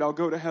stupid, I'll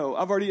go to hell.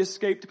 I've already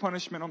escaped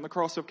punishment on the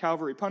cross of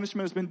Calvary.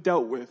 Punishment has been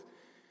dealt with.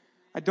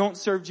 I don't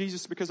serve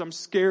Jesus because I'm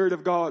scared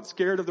of God,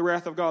 scared of the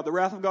wrath of God. The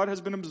wrath of God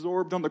has been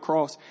absorbed on the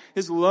cross.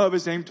 His love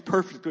is aimed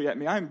perfectly at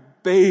me. I'm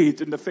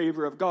bathed in the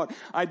favor of God.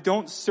 I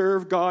don't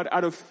serve God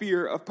out of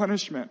fear of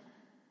punishment.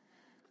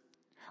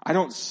 I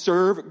don't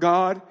serve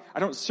God. I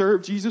don't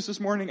serve Jesus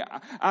this morning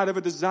out of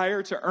a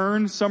desire to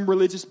earn some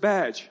religious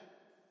badge.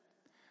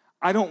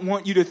 I don't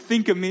want you to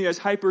think of me as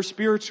hyper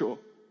spiritual.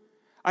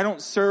 I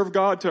don't serve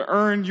God to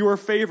earn your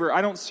favor.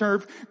 I don't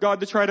serve God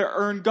to try to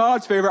earn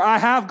God's favor. I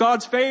have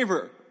God's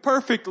favor.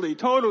 Perfectly,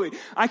 totally.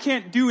 I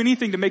can't do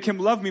anything to make him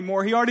love me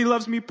more. He already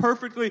loves me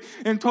perfectly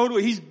and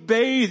totally. He's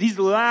bathed, he's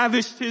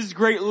lavished his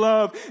great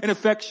love and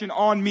affection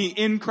on me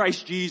in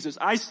Christ Jesus.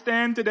 I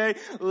stand today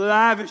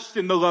lavished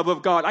in the love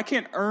of God. I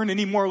can't earn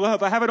any more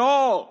love. I have it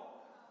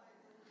all.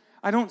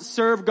 I don't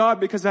serve God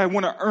because I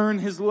want to earn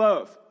his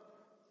love.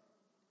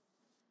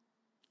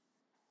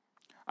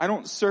 I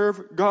don't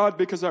serve God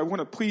because I want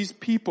to please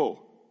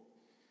people.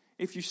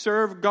 If you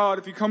serve God,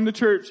 if you come to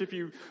church, if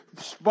you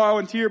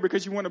volunteer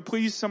because you want to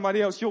please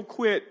somebody else, you'll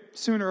quit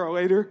sooner or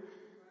later.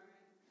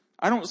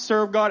 I don't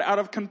serve God out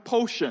of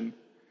compulsion,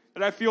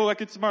 that I feel like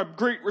it's my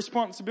great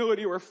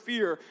responsibility or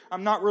fear.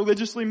 I'm not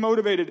religiously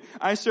motivated.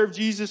 I serve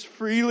Jesus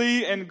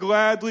freely and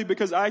gladly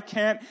because I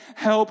can't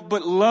help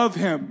but love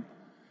him.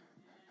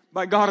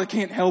 By God, I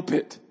can't help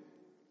it.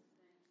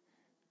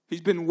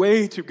 He's been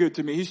way too good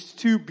to me. He's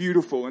too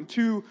beautiful and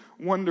too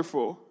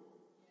wonderful.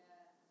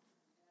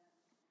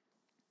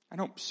 I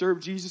don't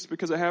serve Jesus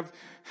because I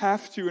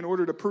have to in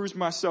order to prove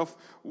myself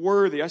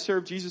worthy. I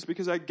serve Jesus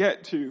because I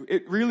get to.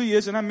 It really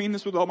is, and I mean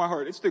this with all my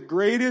heart, it's the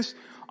greatest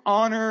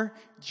honor,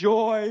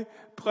 joy,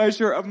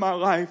 pleasure of my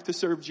life to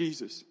serve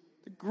Jesus.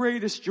 The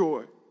greatest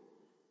joy.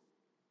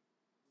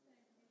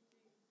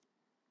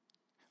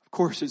 Of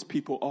course, his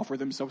people offer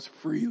themselves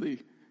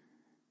freely.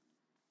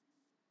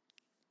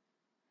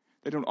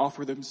 They don't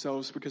offer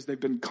themselves because they've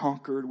been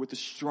conquered with the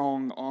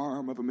strong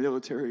arm of a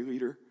military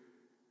leader.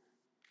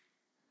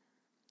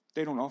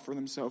 They don't offer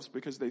themselves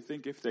because they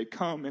think if they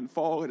come and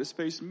fall at his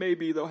face,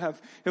 maybe he'll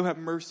have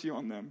mercy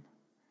on them.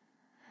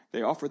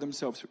 They offer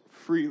themselves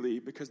freely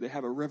because they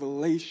have a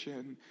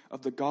revelation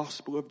of the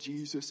gospel of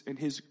Jesus and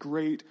his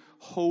great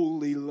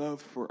holy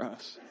love for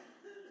us.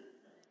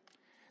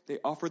 They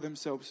offer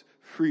themselves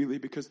freely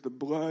because the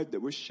blood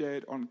that was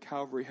shed on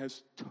Calvary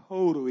has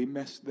totally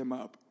messed them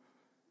up.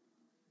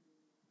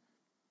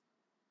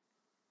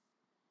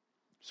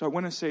 So I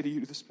want to say to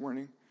you this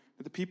morning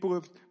that the people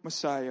of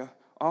Messiah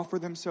offer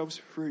themselves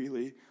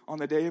freely on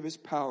the day of his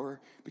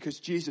power because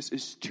Jesus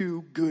is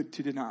too good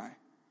to deny.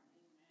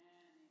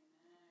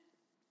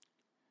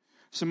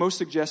 So most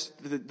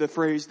suggest that the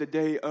phrase, the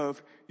day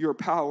of your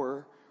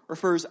power,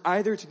 refers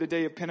either to the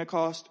day of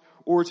Pentecost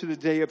or to the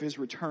day of his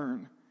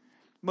return.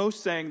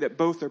 Most saying that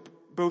both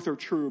are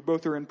true,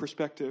 both are in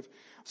perspective.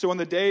 So on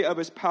the day of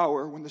his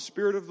power, when the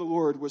Spirit of the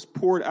Lord was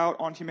poured out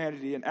on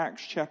humanity in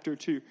Acts chapter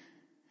 2,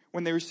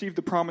 when they received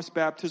the promised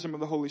baptism of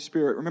the Holy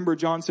Spirit. Remember,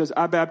 John says,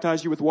 I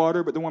baptize you with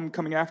water, but the one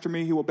coming after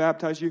me, he will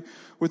baptize you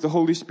with the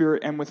Holy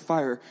Spirit and with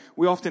fire.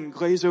 We often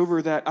glaze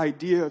over that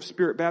idea of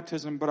Spirit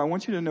baptism, but I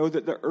want you to know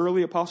that the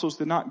early apostles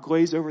did not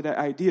glaze over that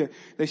idea.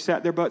 They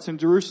sat their butts in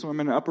Jerusalem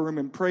in an upper room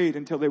and prayed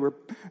until they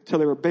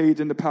were bathed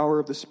in the power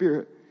of the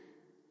Spirit.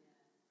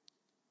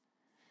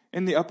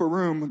 In the upper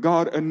room,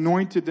 God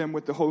anointed them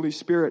with the Holy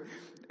Spirit.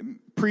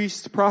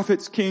 Priests,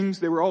 prophets, kings,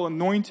 they were all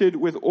anointed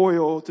with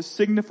oil to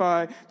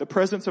signify the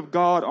presence of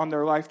God on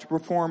their life to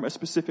perform a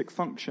specific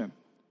function.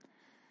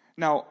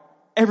 Now,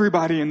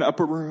 everybody in the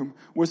upper room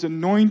was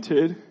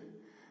anointed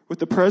with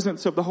the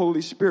presence of the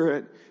Holy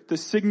Spirit to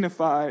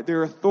signify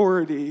their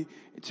authority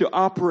to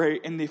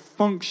operate in the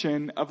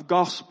function of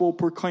gospel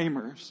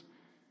proclaimers.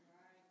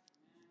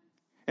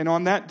 And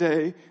on that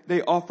day,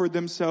 they offered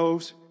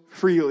themselves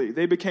freely.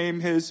 They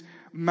became his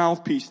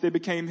mouthpiece. They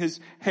became his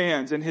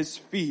hands and his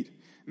feet.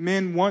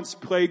 Men once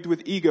plagued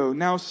with ego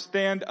now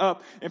stand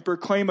up and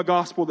proclaim a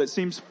gospel that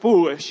seems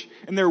foolish,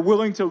 and they're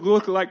willing to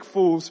look like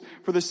fools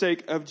for the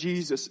sake of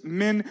Jesus.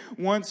 Men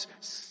once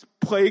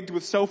plagued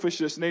with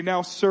selfishness, and they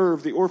now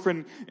serve the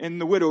orphan and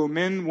the widow.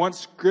 Men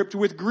once gripped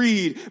with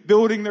greed,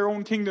 building their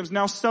own kingdoms,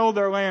 now sell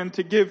their land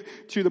to give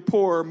to the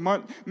poor.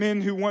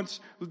 Men who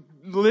once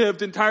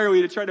lived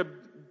entirely to try to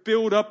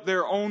build up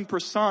their own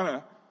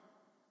persona,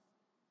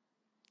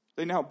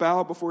 they now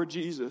bow before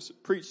Jesus,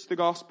 preach the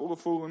gospel of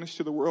foolishness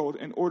to the world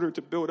in order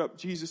to build up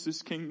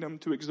Jesus' kingdom,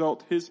 to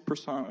exalt his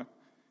persona.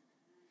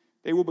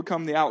 They will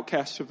become the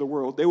outcasts of the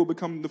world. They will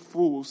become the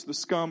fools, the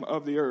scum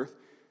of the earth.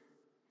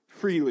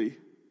 Freely,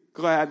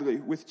 gladly,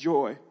 with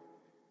joy.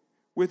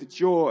 With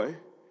joy,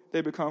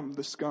 they become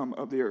the scum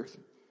of the earth.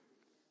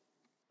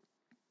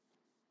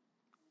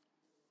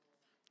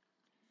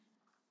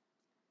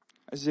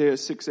 Isaiah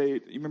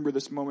 6:8. You remember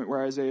this moment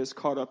where Isaiah is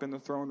caught up in the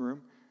throne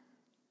room.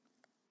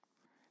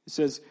 It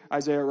says,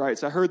 Isaiah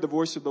writes, I heard the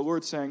voice of the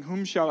Lord saying,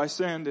 whom shall I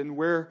send and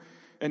where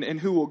and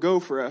who will go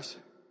for us?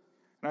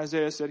 And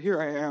Isaiah said,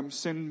 here I am,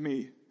 send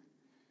me.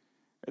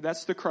 And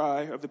that's the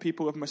cry of the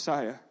people of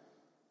Messiah.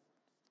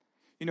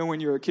 You know when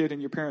you're a kid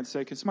and your parents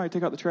say, can somebody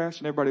take out the trash?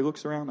 And everybody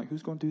looks around like,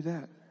 who's going to do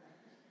that?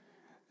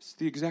 It's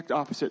the exact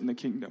opposite in the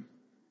kingdom.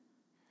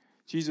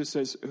 Jesus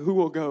says, who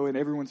will go? And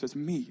everyone says,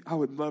 me. I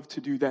would love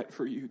to do that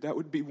for you. That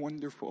would be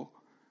wonderful.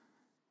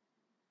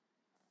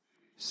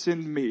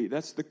 Send me.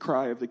 That's the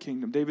cry of the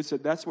kingdom. David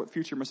said that's what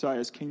future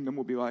Messiah's kingdom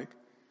will be like.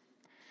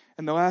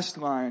 And the last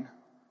line,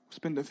 we'll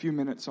spend a few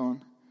minutes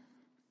on.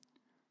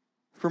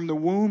 From the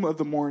womb of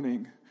the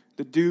morning,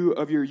 the dew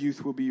of your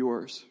youth will be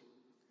yours.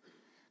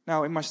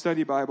 Now, in my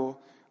study Bible,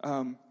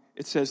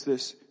 it says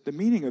this. The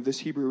meaning of this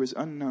Hebrew is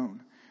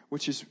unknown,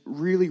 which is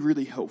really,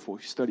 really helpful.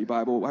 Study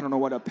Bible. I don't know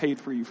what I paid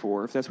for you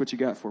for, if that's what you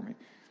got for me.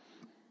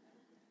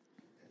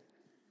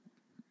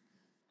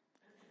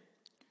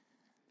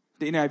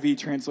 The NIV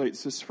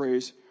translates this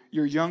phrase,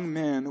 your young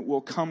men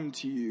will come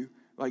to you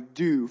like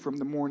dew from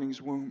the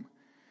morning's womb.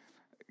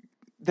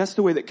 That's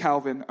the way that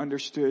Calvin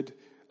understood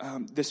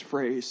this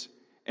phrase.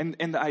 And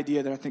the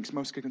idea that I think is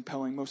most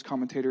compelling, most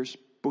commentators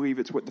believe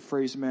it's what the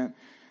phrase meant.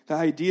 The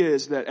idea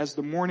is that as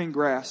the morning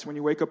grass, when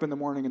you wake up in the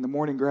morning and the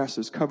morning grass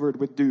is covered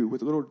with dew,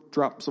 with little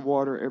drops of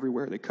water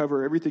everywhere, they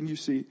cover everything you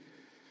see.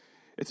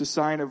 It's a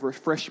sign of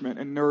refreshment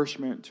and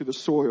nourishment to the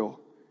soil.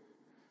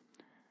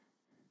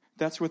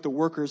 That's what the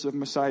workers of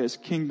Messiah's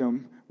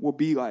kingdom will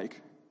be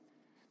like.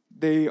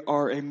 They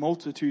are a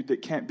multitude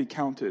that can't be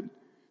counted.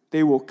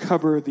 They will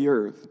cover the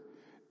earth.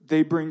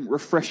 They bring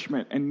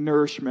refreshment and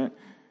nourishment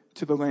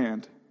to the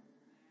land.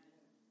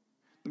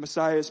 The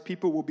Messiah's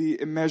people will be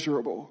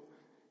immeasurable.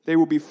 They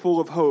will be full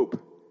of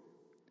hope.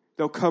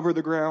 They'll cover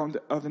the ground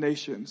of the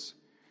nations.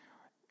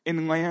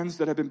 In lands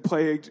that have been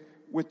plagued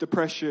with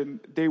depression,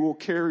 they will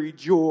carry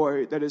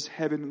joy that is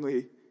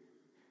heavenly.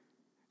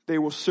 They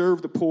will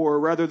serve the poor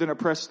rather than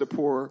oppress the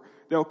poor.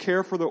 They'll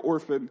care for the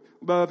orphan,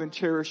 love and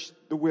cherish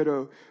the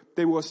widow.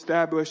 They will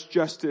establish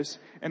justice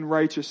and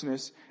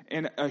righteousness.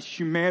 In a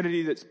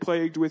humanity that's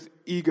plagued with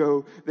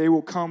ego, they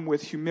will come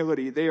with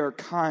humility. They are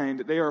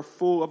kind. They are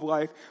full of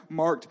life,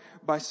 marked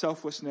by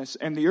selflessness.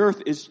 And the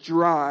earth is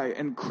dry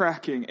and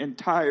cracking and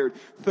tired,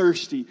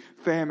 thirsty,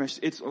 famished.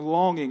 It's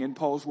longing, in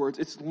Paul's words,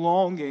 it's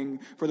longing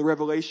for the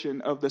revelation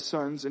of the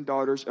sons and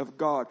daughters of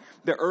God.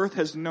 The earth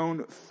has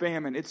known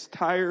famine. It's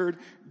tired,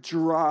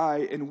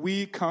 dry, and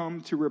we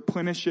come to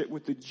replenish it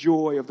with the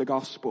joy of the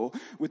gospel,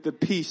 with the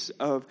peace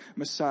of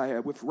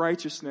Messiah, with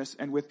righteousness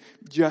and with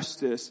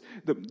justice.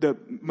 The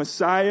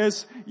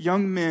Messiah's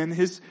young men,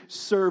 his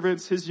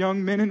servants, his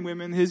young men and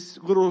women, his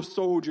little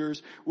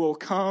soldiers will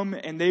come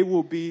and they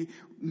will be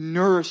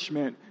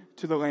nourishment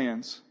to the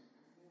lands.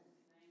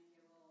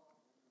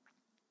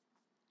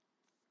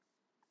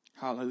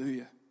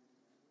 Hallelujah.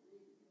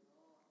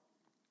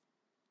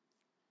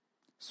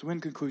 So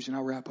in conclusion,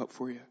 I'll wrap up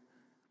for you.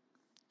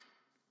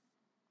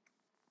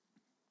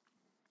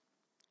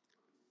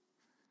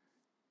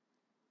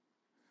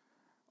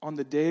 On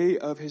the day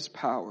of his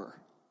power,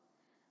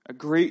 a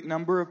great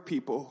number of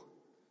people,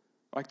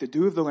 like the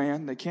dew of the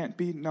land, they can't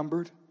be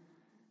numbered.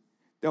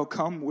 They'll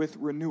come with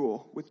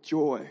renewal, with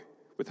joy,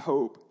 with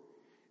hope.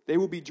 They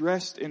will be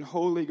dressed in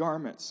holy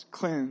garments,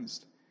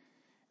 cleansed.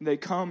 And they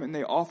come and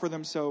they offer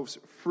themselves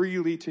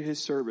freely to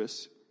his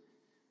service.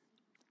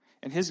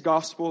 And his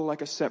gospel,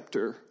 like a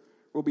scepter,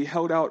 will be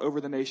held out over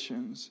the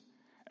nations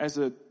as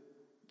a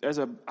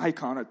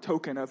icon, a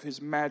token of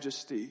his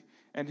majesty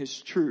and his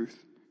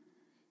truth.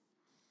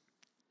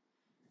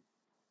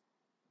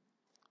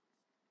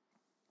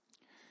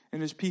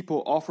 And his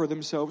people offer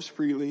themselves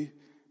freely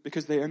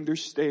because they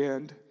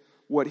understand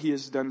what he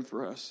has done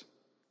for us.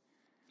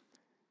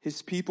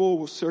 His people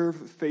will serve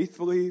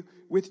faithfully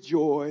with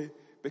joy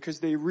because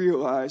they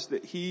realize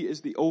that he is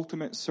the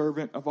ultimate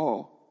servant of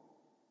all.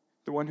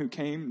 The one who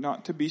came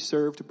not to be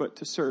served, but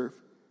to serve.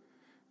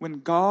 When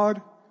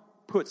God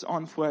puts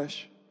on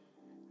flesh,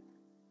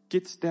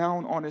 gets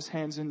down on his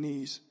hands and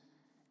knees,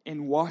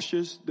 and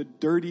washes the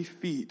dirty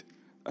feet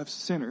of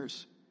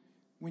sinners,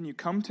 when you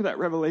come to that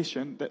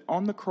revelation that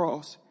on the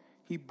cross,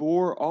 he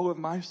bore all of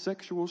my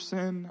sexual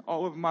sin,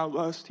 all of my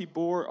lust. He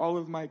bore all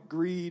of my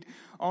greed.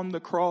 On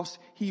the cross,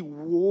 he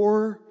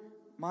wore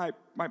my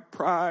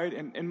pride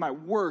and my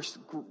worst,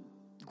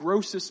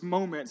 grossest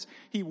moments.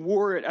 He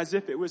wore it as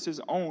if it was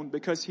his own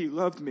because he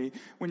loved me.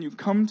 When you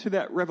come to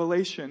that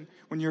revelation,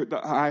 when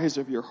the eyes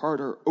of your heart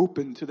are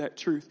open to that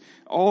truth,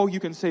 all you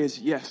can say is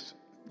yes,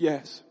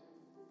 yes.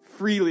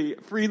 Freely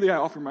I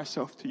offer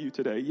myself to you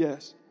today,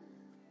 yes.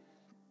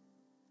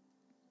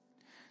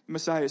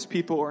 Messiah's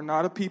people are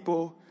not a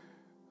people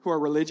who are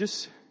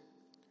religious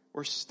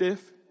or stiff.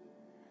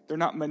 They're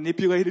not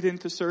manipulated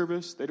into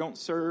service. They don't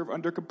serve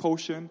under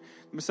compulsion.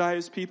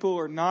 Messiah's people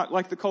are not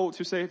like the cults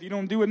who say, if you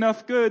don't do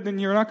enough good, then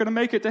you're not going to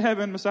make it to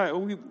heaven. Messiah,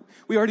 we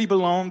already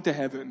belong to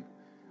heaven.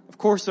 Of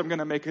course I'm going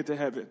to make it to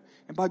heaven.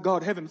 And by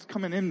God, heaven's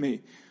coming in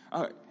me.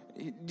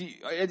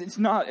 It's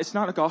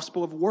not a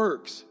gospel of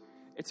works.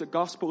 It's a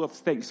gospel of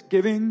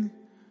thanksgiving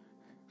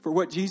for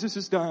what Jesus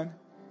has done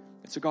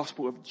It's a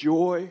gospel of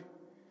joy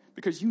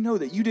because you know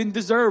that you didn't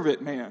deserve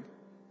it, man.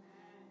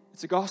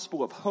 It's a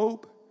gospel of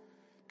hope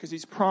because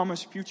he's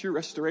promised future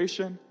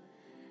restoration.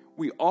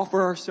 We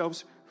offer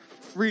ourselves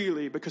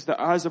freely because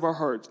the eyes of our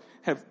hearts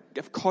have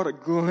caught a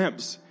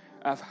glimpse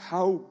of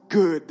how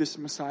good this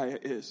Messiah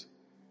is.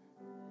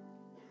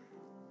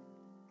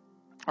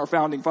 Our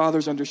founding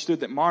fathers understood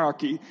that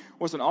monarchy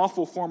was an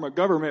awful form of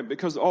government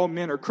because all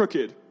men are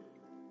crooked.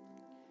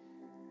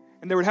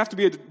 And there would have to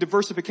be a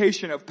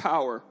diversification of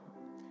power,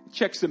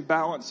 checks and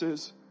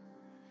balances,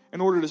 in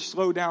order to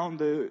slow down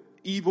the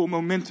evil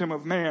momentum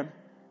of man.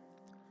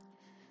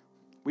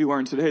 We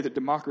learn today that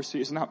democracy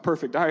is not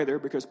perfect either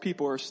because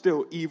people are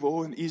still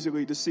evil and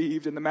easily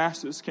deceived, and the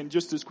masses can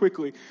just as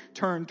quickly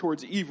turn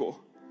towards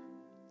evil.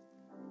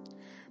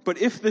 But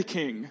if the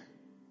king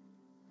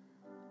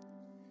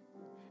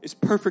is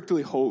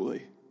perfectly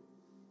holy,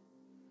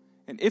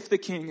 and if the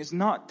king is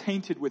not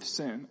tainted with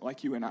sin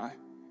like you and I,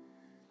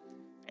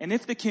 and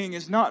if the king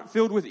is not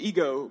filled with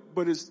ego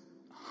but is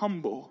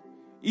humble,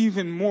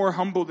 even more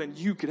humble than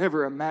you could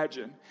ever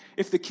imagine,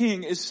 if the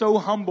king is so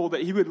humble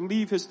that he would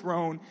leave his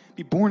throne,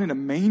 be born in a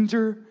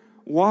manger,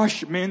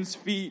 wash men's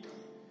feet,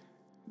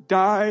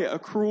 die a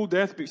cruel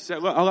death,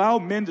 allow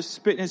men to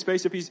spit in his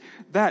face, if he's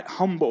that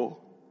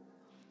humble,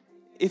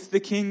 if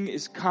the king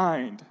is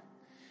kind,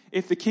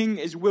 if the king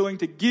is willing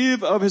to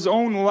give of his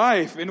own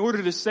life in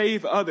order to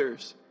save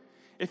others,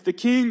 if the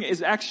king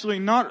is actually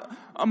not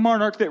a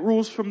monarch that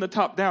rules from the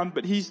top down,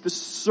 but he's the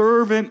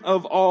servant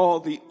of all,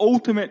 the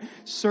ultimate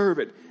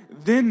servant,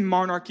 then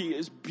monarchy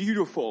is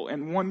beautiful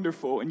and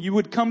wonderful. And you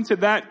would come to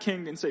that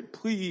king and say,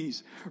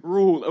 please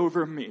rule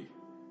over me.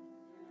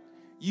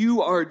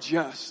 You are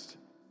just,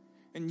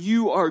 and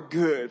you are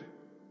good,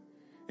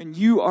 and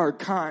you are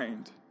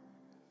kind.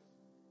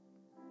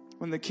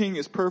 When the king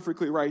is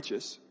perfectly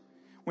righteous,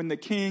 when the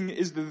king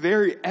is the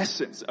very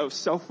essence of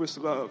selfless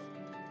love,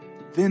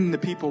 then the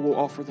people will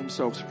offer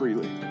themselves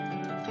freely.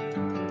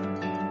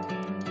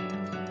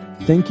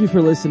 Thank you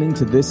for listening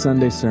to this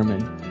Sunday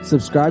sermon.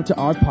 Subscribe to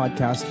our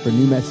podcast for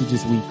new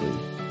messages weekly.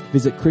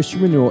 Visit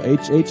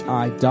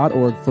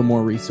ChristianRenewalHHI.org for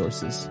more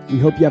resources. We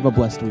hope you have a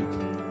blessed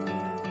week.